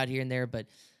candidates out here and there, but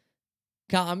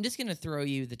Kyle, I'm just going to throw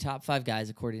you the top 5 guys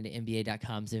according to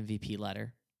NBA.com's MVP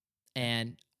ladder.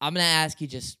 And I'm going to ask you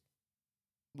just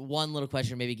one little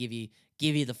question, maybe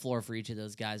give you the floor for each of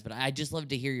those guys, but I'd just love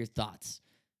to hear your thoughts.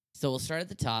 So we'll start at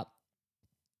the top.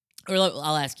 Or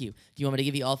I'll ask you, do you want me to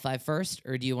give you all 5 first,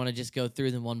 or do you want to just go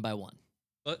through them one by one?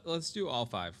 Let's do all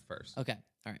 5 first. Okay.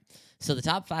 All right. So the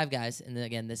top 5 guys, and then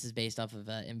again, this is based off of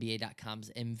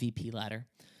NBA.com's MVP ladder.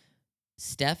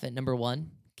 Steph at number 1,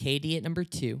 KD at number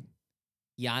 2,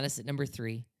 Giannis at number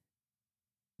 3,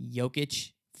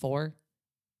 Jokic 4,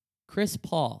 Chris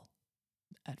Paul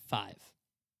at 5.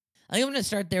 I think I'm going to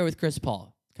start there with Chris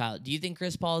Paul. Kyle, do you think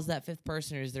Chris Paul is that 5th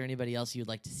person, or is there anybody else you'd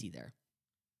like to see there?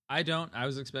 I don't. I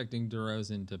was expecting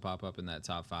DeRozan to pop up in that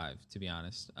top 5, to be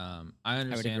honest. I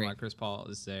understand why Chris Paul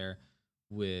is there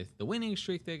with the winning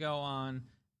streak they go on,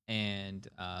 and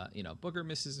Booker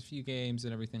misses a few games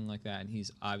and everything like that, and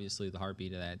he's obviously the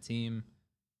heartbeat of that team.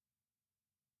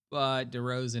 But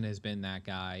DeRozan has been that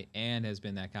guy, and has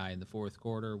been that guy in the 4th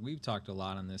quarter. We've talked a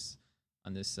lot on this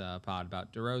pod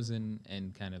about DeRozan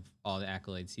and kind of all the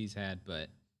accolades he's had. But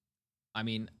I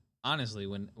mean, honestly,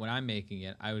 when I'm making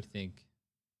it, I would think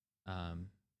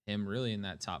him really in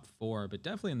that top 4, but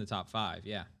definitely in the top 5.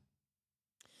 Yeah.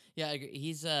 Yeah, I agree.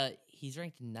 He's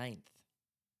ranked 9th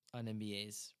on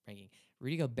NBA's ranking.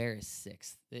 Rudy Gobert is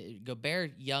 6th.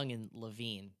 Gobert, Young, and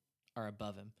Levine are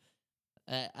above him.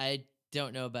 I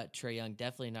don't know about Trae Young.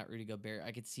 Definitely not Rudy Gobert.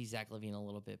 I could see Zach LaVine a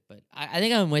little bit, but I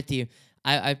think I'm with you.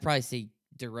 I'd probably say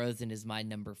DeRozan is my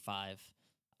number 5.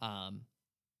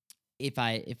 If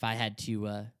I had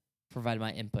to provide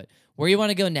my input. Where you want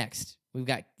to go next? We've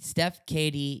got Steph,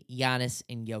 KD, Giannis,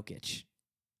 and Jokic.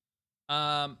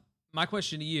 My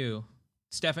question to you,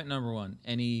 Steph at number 1.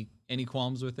 Any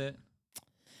qualms with it?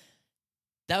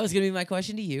 That was going to be my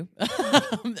question to you.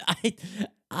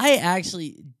 I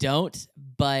actually don't,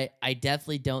 but I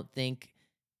definitely don't think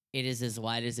it is as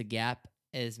wide as a gap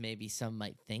as maybe some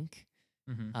might think.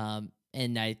 Mm-hmm.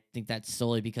 And I think that's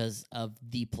solely because of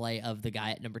the play of the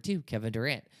guy at number 2, Kevin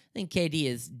Durant. I think KD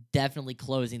is definitely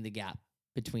closing the gap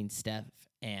between Steph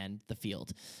and the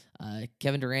field.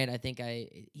 Kevin Durant, I think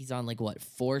he's on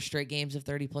 4 straight games of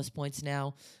 30-plus points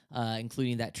now,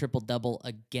 including that triple-double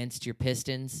against your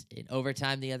Pistons in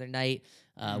overtime the other night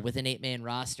with an 8-man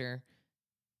roster.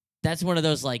 That's one of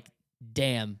those,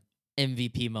 damn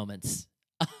MVP moments.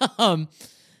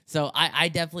 So I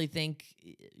definitely think,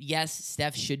 yes,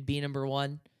 Steph should be number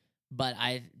 1, but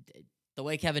the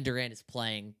way Kevin Durant is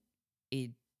playing,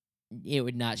 it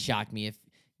would not shock me if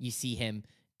you see him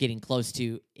getting close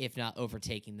to, if not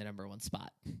overtaking, the number 1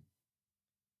 spot.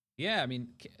 Yeah, I mean,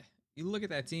 you look at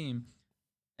that team,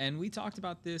 and we talked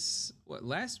about this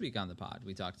last week on the pod.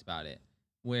 We talked about it,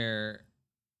 where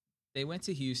they went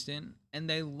to Houston and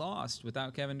they lost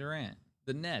without Kevin Durant.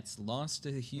 The Nets lost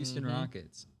to the Houston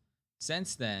Rockets.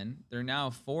 Since then, they're now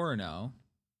 4-0.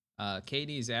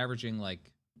 KD is averaging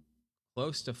like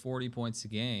close to 40 points a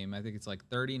game. I think it's like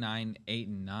 39, 8,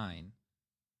 and 9.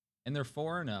 And they're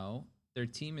 4-0. Their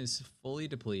team is fully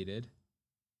depleted,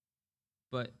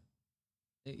 but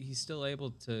he's still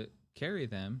able to carry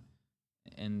them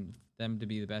and them to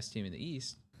be the best team in the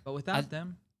East. But without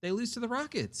them, they lose to the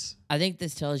Rockets. I think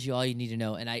this tells you all you need to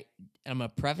know. And I'm going to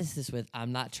preface this with,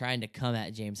 I'm not trying to come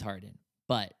at James Harden,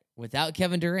 but without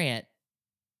Kevin Durant,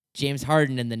 James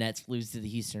Harden and the Nets lose to the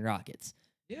Houston Rockets.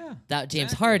 Yeah. Without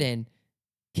James Harden,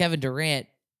 Kevin Durant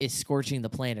is scorching the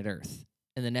planet Earth,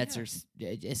 and the Nets are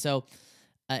so.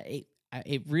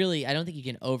 It really, I don't think you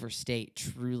can overstate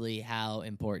truly how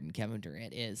important Kevin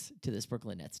Durant is to this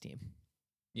Brooklyn Nets team.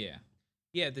 Yeah.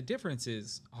 Yeah, the difference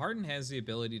is Harden has the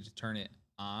ability to turn it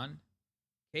on.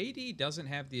 KD doesn't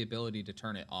have the ability to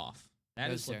turn it off.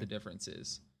 That is what the difference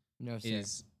is. No, sir.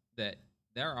 Is that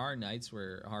there are nights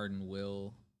where Harden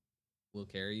will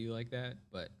carry you like that,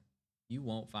 but you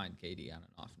won't find KD on an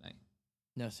off night.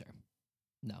 No, sir.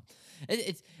 No.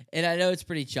 It's and I know it's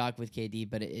pretty chalk with KD,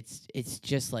 but it's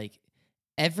just like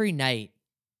every night,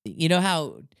 you know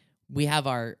how we have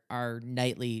our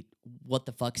nightly what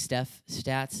the fuck Steph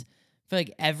stats? I feel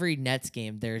like every Nets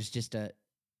game there's just a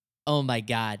oh my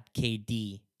god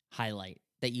KD highlight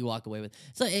that you walk away with.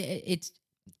 So it's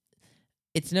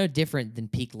no different than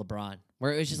peak LeBron,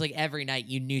 where it was just like every night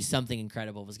you knew something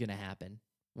incredible was going to happen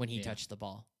when he touched the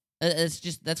ball.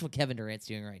 That's what Kevin Durant's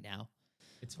doing right now.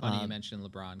 It's funny you mentioned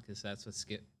LeBron because that's what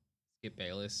Skip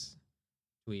Bayless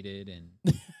tweeted and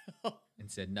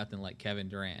said nothing like Kevin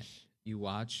Durant. You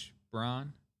watch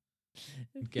Bron?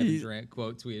 And Kevin Durant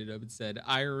quote tweeted up and said,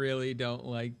 "I really don't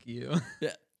like you."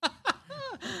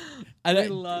 I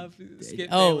love Skip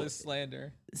Bayless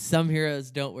slander. Some heroes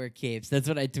don't wear capes. That's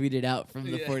what I tweeted out from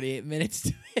the 48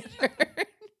 Minutes Twitter.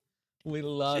 We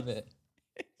love it.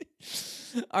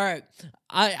 All right,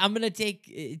 I'm gonna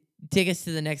take us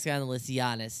to the next guy on the list,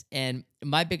 Giannis. And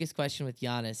my biggest question with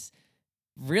Giannis,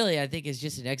 really, I think, is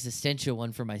just an existential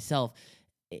one for myself.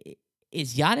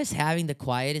 Is Giannis having the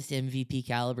quietest MVP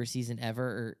caliber season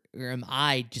ever, or am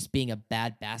I just being a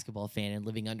bad basketball fan and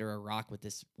living under a rock with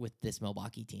this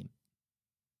Milwaukee team?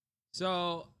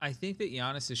 So I think that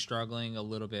Giannis is struggling a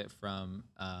little bit from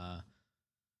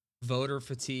voter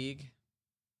fatigue,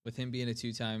 with him being a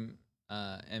 2-time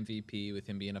MVP, with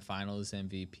him being a Finals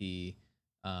MVP.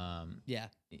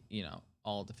 You know,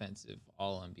 all defensive,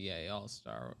 all NBA, all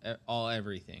star, all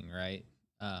everything, right?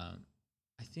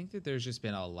 I think that there's just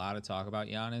been a lot of talk about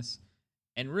Giannis.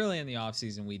 And really in the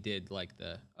offseason, we did like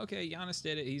Giannis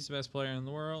did it. He's the best player in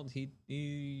the world.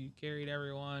 He carried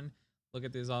everyone. Look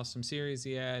at this awesome series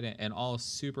he had, and all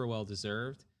super well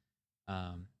deserved.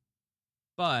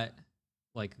 But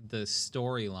like the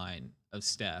storyline of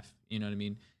Steph, you know what I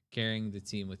mean? Carrying the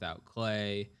team without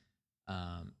Clay,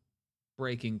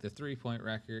 breaking the 3-point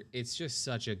record. It's just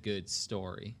such a good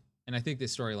story. And I think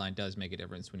this storyline does make a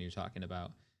difference when you're talking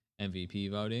about MVP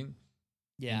voting.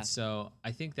 Yeah. And so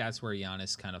I think that's where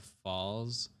Giannis kind of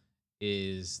falls,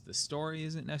 is the story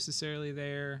isn't necessarily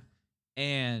there.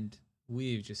 And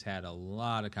we've just had a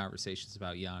lot of conversations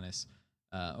about Giannis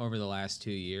over the last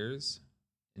 2 years.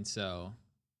 And so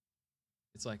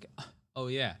it's like, oh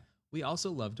yeah, we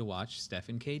also love to watch Steph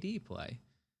and KD play,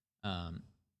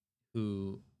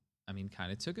 who, I mean,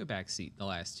 kind of took a backseat the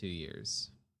last 2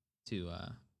 years to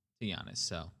Giannis.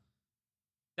 So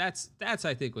that's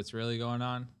I think what's really going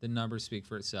on. The numbers speak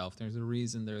for itself. There's a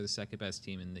reason they're the second best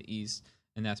team in the East,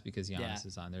 and that's because Giannis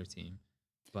is on their team.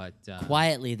 But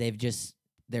quietly,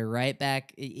 they're right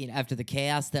back after the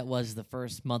chaos that was the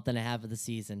first month and a half of the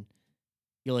season.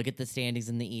 You look at the standings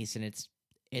in the East, and it's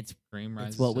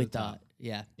what we thought.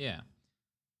 Yeah.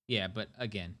 But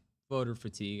again, voter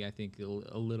fatigue, I think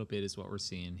a little bit is what we're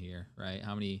seeing here, right?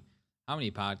 How many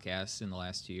podcasts in the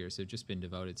last 2 years have just been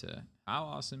devoted to how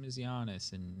awesome is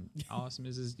Giannis and how awesome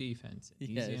is his defense? And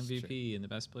he's the MVP and the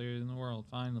best player in the world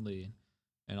finally,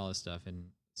 and all this stuff. And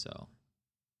so,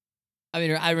 I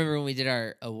mean, I remember when we did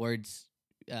our awards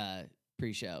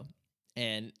pre-show,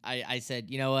 and I said,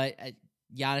 you know what,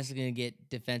 Giannis is going to get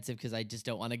defensive because I just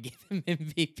don't want to give him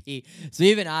MVP. So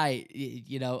even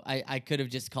I could have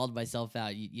just called myself out.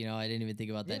 I didn't even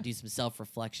think about that. Do some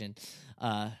self-reflection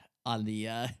on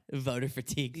the voter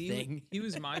fatigue thing. He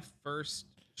was my first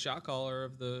shot caller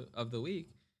of the week,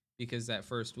 because that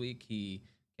first week he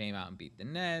came out and beat the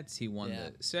Nets. He won Yeah.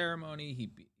 the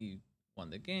ceremony. He won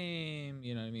the game.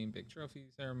 You know what I mean? Big trophy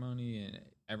ceremony, and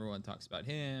everyone talks about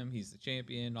him. He's the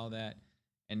champion, all that.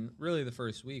 And really, the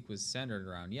first week was centered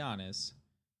around Giannis.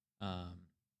 Um,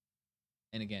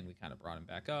 and again, we kind of brought him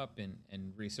back up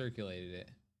and recirculated it.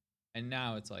 And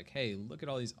now it's like, hey, look at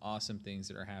all these awesome things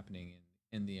that are happening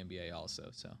in the NBA also.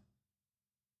 So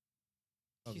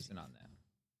focusing on that.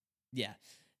 Yeah.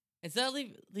 And so that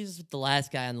leaves us with the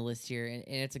last guy on the list here. And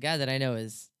it's a guy that I know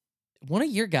is one of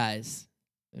your guys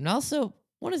and also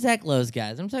one of Zach Lowe's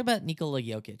guys. I'm talking about Nikola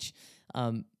Jokic.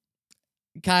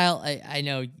 Kyle, I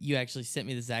know you actually sent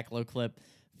me the Zach Lowe clip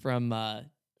from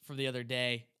the other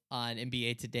day on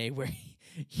NBA Today where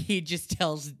he just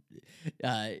tells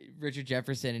Richard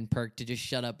Jefferson and Perk to just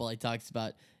shut up while he talks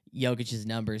about Jokic's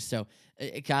numbers. So,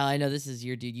 Kyle, I know this is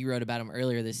your dude. You wrote about him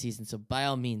earlier this season. So, by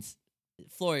all means,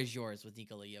 floor is yours with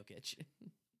Nikola Jokic.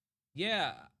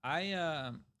 Yeah,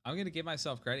 I'm gonna give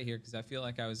myself credit here because I feel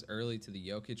like I was early to the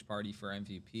Jokic party for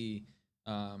MVP,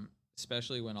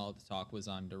 especially when all the talk was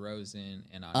on DeRozan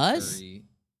and on Curry.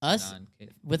 Us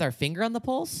with our finger on the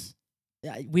pulse,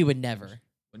 we would never.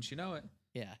 Wouldn't you know it?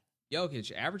 Yeah.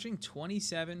 Jokic averaging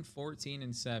 27, 14,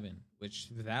 and 7, which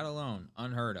that alone,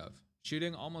 unheard of.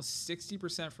 Shooting almost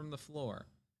 60% from the floor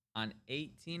on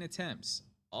 18 attempts,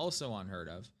 also unheard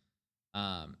of.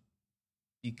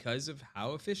 Because of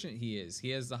how efficient he is.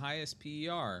 He has the highest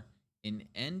PER in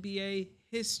NBA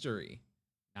history.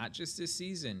 Not just this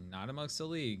season, not amongst the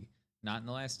league, not in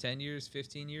the last 10 years,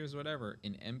 15 years, whatever.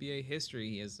 In NBA history,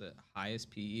 he has the highest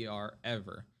PER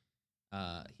ever.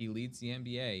 He leads the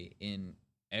NBA in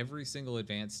every single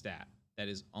advanced stat. That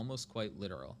is almost quite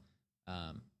literal.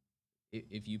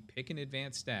 If you pick an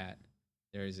advanced stat,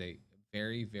 there is a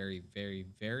very, very, very,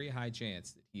 very high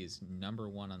chance that he is number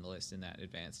one on the list in that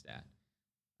advanced stat.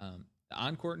 The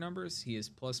on-court numbers, he is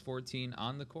plus 14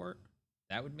 on the court.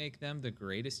 That would make them the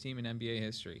greatest team in NBA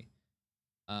history.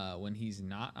 When he's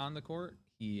not on the court,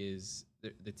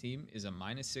 the team is a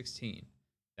minus 16.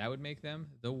 That would make them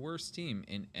the worst team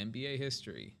in NBA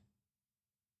history.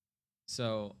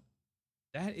 So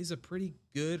that is a pretty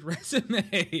good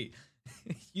resume.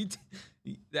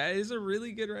 That is a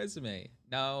really good resume.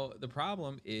 Now, the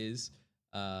problem is,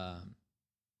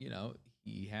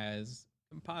 he has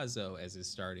Campazzo as his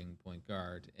starting point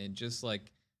guard, and just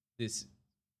like this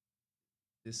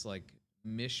like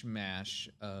mishmash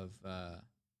of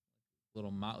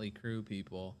little Motley Crue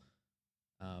people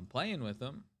playing with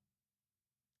him,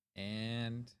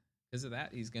 and because of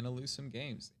that, he's gonna lose some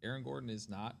games. Aaron Gordon is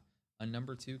not a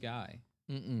number 2 guy.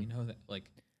 Mm-mm. You know that, like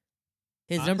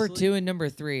his honestly, number 2 and number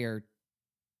 3 are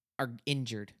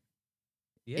injured.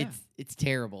 Yeah, it's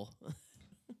terrible.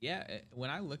 Yeah, when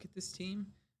I look at this team,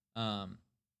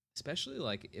 especially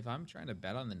like if I'm trying to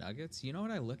bet on the Nuggets, you know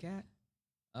what I look at?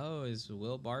 Oh, is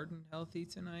Will Barton healthy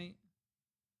tonight?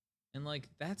 And like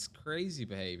that's crazy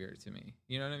behavior to me.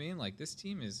 You know what I mean? Like this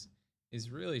team is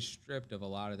really stripped of a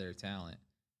lot of their talent.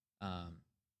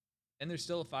 And they're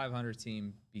still a 500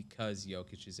 team because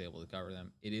Jokic is able to cover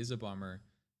them. It is a bummer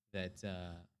that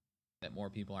that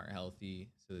more people aren't healthy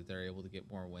so that they're able to get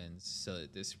more wins. So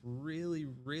that this really,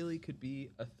 really could be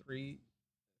a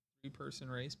three-person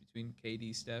race between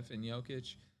KD, Steph, and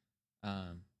Jokic.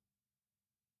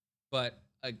 But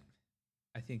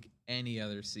I think any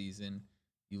other season,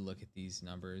 you look at these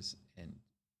numbers and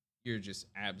you're just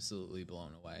absolutely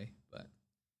blown away. But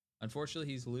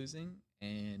unfortunately, he's losing,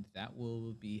 and that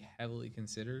will be heavily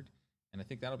considered. And I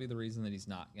think that'll be the reason that he's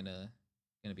not gonna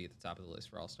be at the top of the list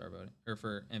for All-Star voting or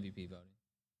for MVP voting.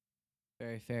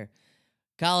 Very fair.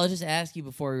 Kyle, I'll just ask you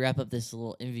before we wrap up this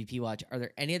little MVP watch, are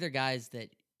there any other guys that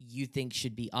you think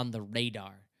should be on the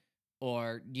radar?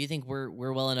 Or do you think we're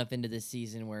well enough into this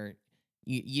season where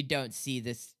you don't see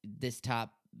this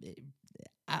top,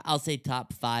 I'll say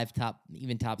top 5,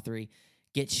 even top 3,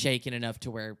 get shaken enough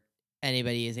to where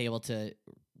anybody is able to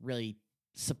really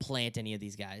supplant any of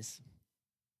these guys?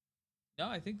 No,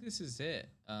 I think this is it.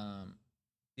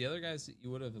 The other guys that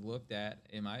you would have looked at,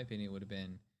 in my opinion, would have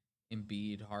been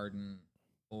Embiid, Harden,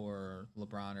 or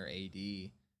LeBron or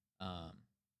AD.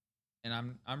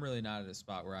 And I'm really not at a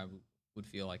spot where I would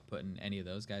feel like putting any of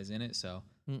those guys in it. So,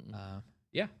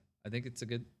 yeah, I think it's a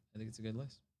good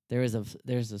list. There's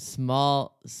a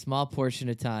small portion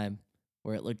of time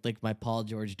where it looked like my Paul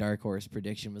George dark horse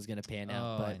prediction was going to pan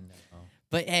out.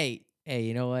 But hey,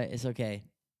 you know what? It's okay.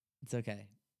 It's okay.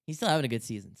 He's still having a good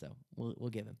season, so we'll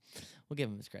give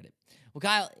him his credit. Well,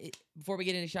 Kyle, before we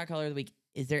get into Shot Caller of the Week,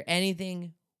 is there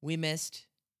anything we missed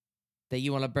that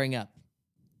you want to bring up?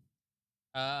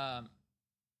 I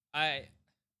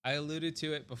alluded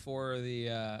to it before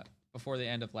the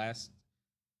end of last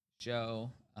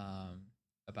show.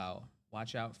 about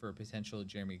watch out for potential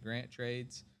Jeremy Grant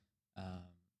trades. Um,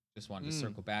 just wanted to Mm.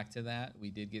 circle back to that.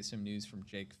 We did get some news from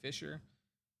Jake Fisher,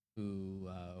 who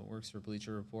works for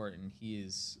Bleacher Report, and he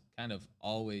is kind of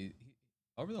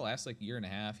over the last like year and a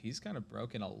half, he's kind of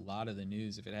broken a lot of the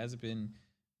news. If it hasn't been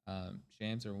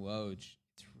Shams or Woj,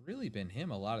 it's really been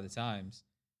him a lot of the times.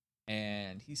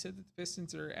 And he said that the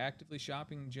Pistons are actively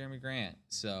shopping Jeremy Grant.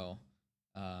 So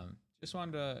just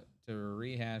wanted to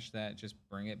rehash that, just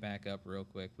bring it back up real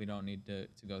quick. We don't need to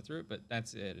go through it, but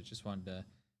that's it. I just wanted to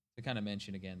kind of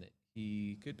mention again that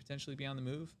he could potentially be on the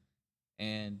move.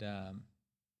 And,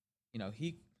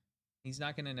 he's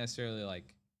not going to necessarily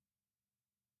like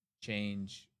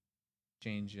change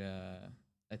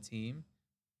a team,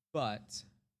 but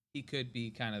he could be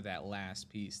kind of that last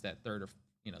piece, that third or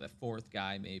that fourth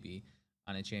guy maybe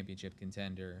on a championship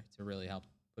contender to really help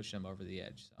push them over the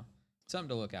edge. So something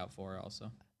to look out for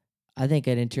also. I think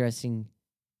an interesting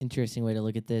way to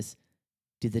look at this.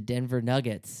 Do the Denver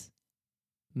Nuggets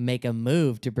make a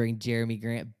move to bring Jeremy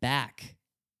Grant back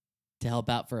to help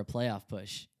out for a playoff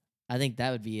push? I think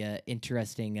that would be an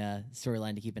interesting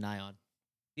storyline to keep an eye on.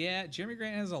 Yeah, Jeremy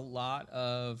Grant has a lot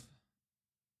of.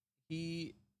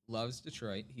 He loves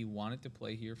Detroit. He wanted to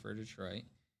play here for Detroit.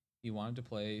 He wanted to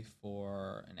play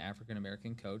for an African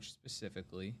American coach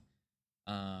specifically.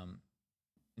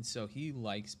 And so he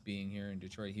likes being here in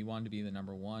Detroit. He wanted to be the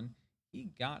number one.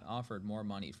 He got offered more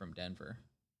money from Denver.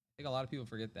 I think a lot of people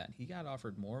forget that. He got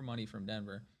offered more money from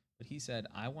Denver, but he said,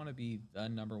 I want to be the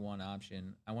number one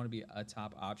option. I want to be a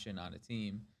top option on a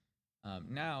team.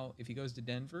 Now, if he goes to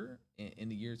Denver in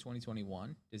the year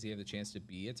 2021, does he have the chance to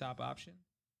be a top option?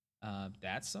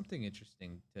 That's something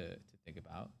interesting to think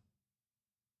about.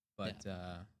 But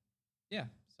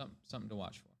something to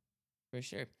watch for. For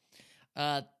sure.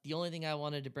 The only thing I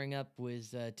wanted to bring up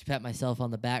was to pat myself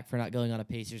on the back for not going on a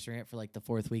Pacers rant for like the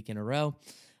fourth week in a row.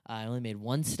 I only made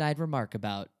one snide remark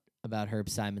about Herb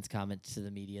Simon's comments to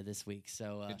the media this week.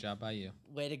 So good job by you.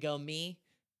 Way to go, me.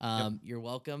 Yep. You're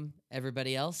welcome,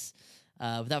 everybody else.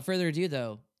 Without further ado,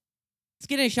 though, let's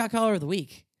get a shot caller of the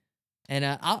week. And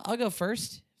I'll go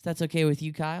first, if that's okay with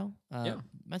you, Kyle. Yeah.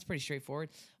 That's pretty straightforward.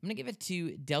 I'm going to give it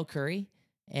to Del Curry.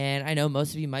 And I know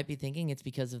most of you might be thinking it's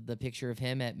because of the picture of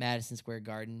him at Madison Square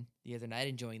Garden the other night,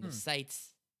 enjoying the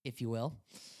sights, if you will.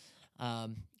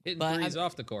 Hitting threes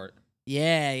off the court.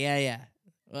 Yeah.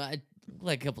 Well,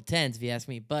 like a couple tens, if you ask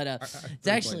me. But it's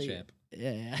actually, champ.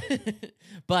 Yeah.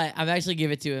 But I'm actually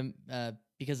give it to him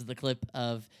because of the clip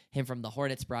of him from the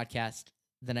Hornets broadcast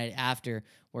the night after,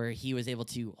 where he was able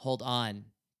to hold on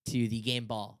to the game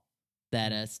ball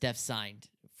that Steph signed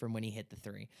from when he hit the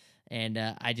three. And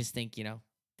I just think,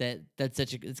 that's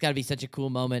it's got to be such a cool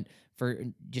moment for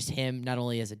just him, not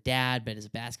only as a dad, but as a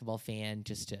basketball fan,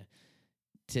 just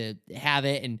to have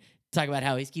it and talk about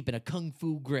how he's keeping a kung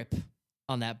fu grip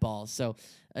on that ball. So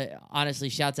honestly,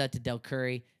 shouts out to Del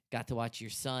Curry. Got to watch your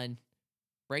son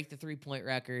break the 3-point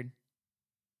record.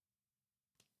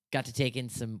 Got to take in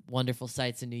some wonderful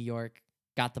sights in New York.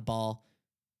 Got the ball.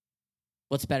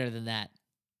 What's better than that?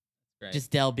 Great.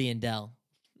 Just Del being Del.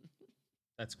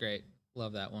 That's great.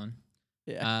 Love that one.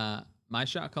 Yeah. My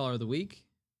shot caller of the week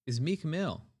is Meek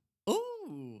Mill.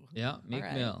 Ooh. Yeah, Meek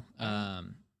Mill.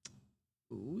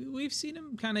 We've seen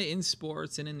him kind of in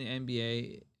sports and in the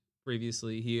NBA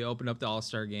previously. He opened up the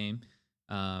All-Star game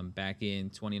back in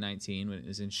 2019 when it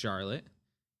was in Charlotte.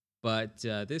 But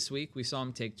this week we saw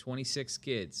him take 26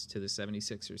 kids to the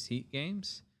 76ers Heat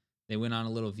games. They went on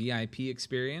a little VIP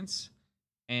experience.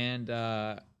 And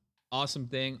awesome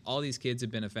thing, all these kids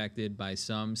have been affected by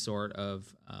some sort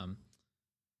of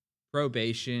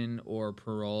probation or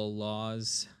parole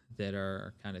laws that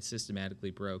are kind of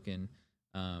systematically broken.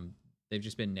 They've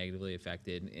just been negatively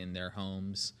affected in their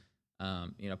homes.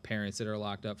 Parents that are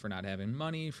locked up for not having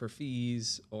money for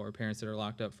fees, or parents that are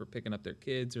locked up for picking up their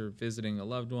kids or visiting a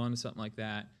loved one, something like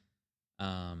that.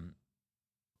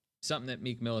 Something that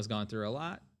Meek Mill has gone through a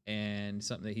lot, and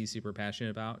something that he's super passionate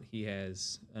about. He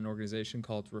has an organization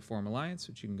called Reform Alliance,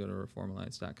 which you can go to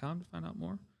reformalliance.com to find out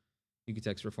more. You can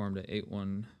text Reform to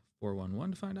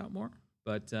 81411 to find out more.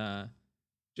 But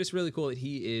just really cool that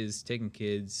he is taking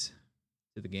kids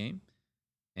to the game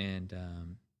and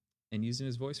using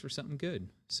his voice for something good.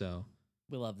 So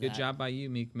we love that. Good job by you,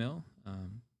 Meek Mill.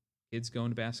 Kids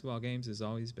going to basketball games is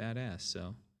always badass.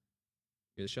 So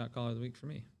you're the shot caller of the week for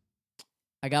me.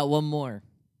 I got one more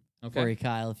Okay. for you,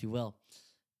 Kyle, if you will.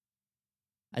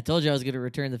 I told you I was going to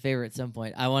return the favor at some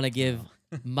point. I want to give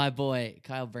my boy,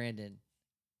 Kyle Brandon,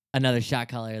 another shot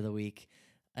caller of the week.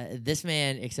 This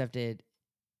man accepted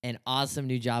an awesome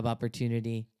new job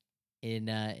opportunity in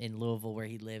Louisville, where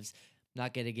he lives.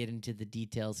 Not going to get into the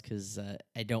details because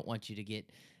I don't want you to get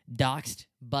doxxed,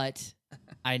 but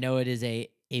I know it is a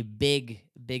big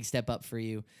step up for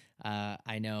you.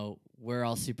 I know we're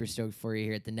all super stoked for you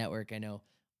here at the network. I know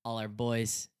all our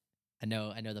boys. I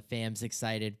know the fam's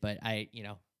excited, but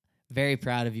very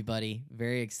proud of you, buddy.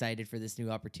 Very excited for this new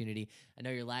opportunity. I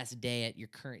know your last day at your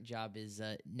current job is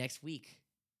next week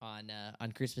on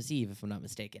Christmas Eve, if I'm not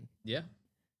mistaken. Yeah.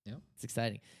 It's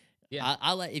exciting. Yeah.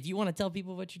 I'll let, if you want to tell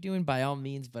people what you're doing, by all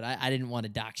means, but I didn't want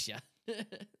to dox you.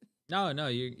 No,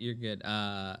 you're good.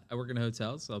 I work in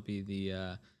hotels. So I'll be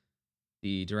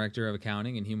the director of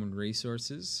accounting and human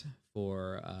resources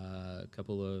for a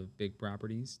couple of big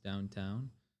properties downtown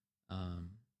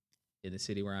in the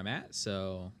city where I'm at.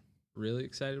 So really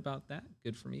excited about that.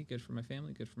 Good for me, good for my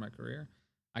family, good for my career.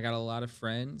 I got a lot of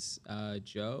friends,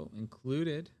 Joe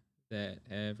included, that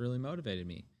have really motivated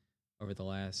me over the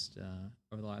last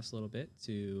little bit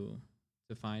to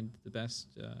find the best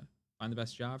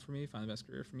job for me, find the best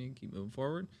career for me, and keep moving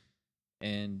forward.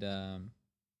 And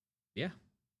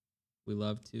we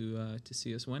love to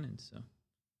see us winning. So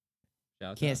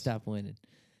shout out to Can't us. stop winning.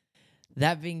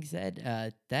 That being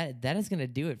said, that is gonna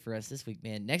do it for us this week,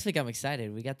 man. Next week I'm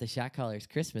excited. We got the Shot Callers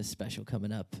Christmas special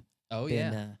coming up. Oh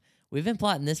We've been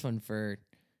plotting this one for,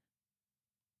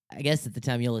 I guess at the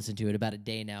time you'll listen to it, about a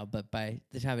day now, but by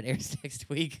the time it airs next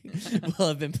week, we'll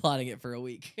have been plotting it for a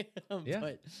week. Yeah.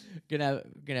 But gonna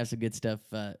have some good stuff.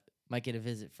 Might get a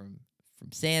visit from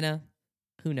Santa.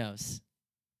 Who knows?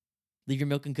 Leave your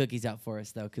milk and cookies out for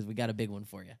us though, because we got a big one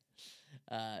for you.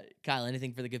 Kyle,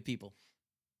 anything for the good people?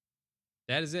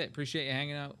 That is it. Appreciate you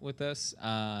hanging out with us.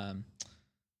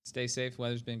 Stay safe.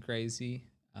 Weather's been crazy.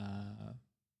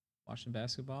 Watching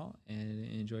basketball and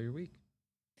enjoy your week.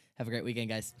 Have a great weekend,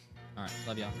 guys. All right.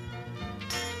 Love y'all.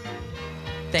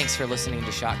 Thanks for listening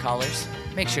to Shot Callers.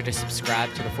 Make sure to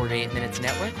subscribe to the 48 Minutes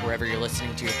Network wherever you're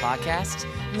listening to your podcast,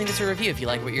 and leave us a review if you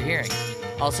like what you're hearing.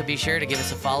 Also, be sure to give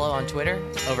us a follow on Twitter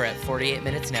over at 48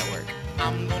 Minutes Network.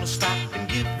 I'm gonna stop and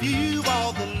give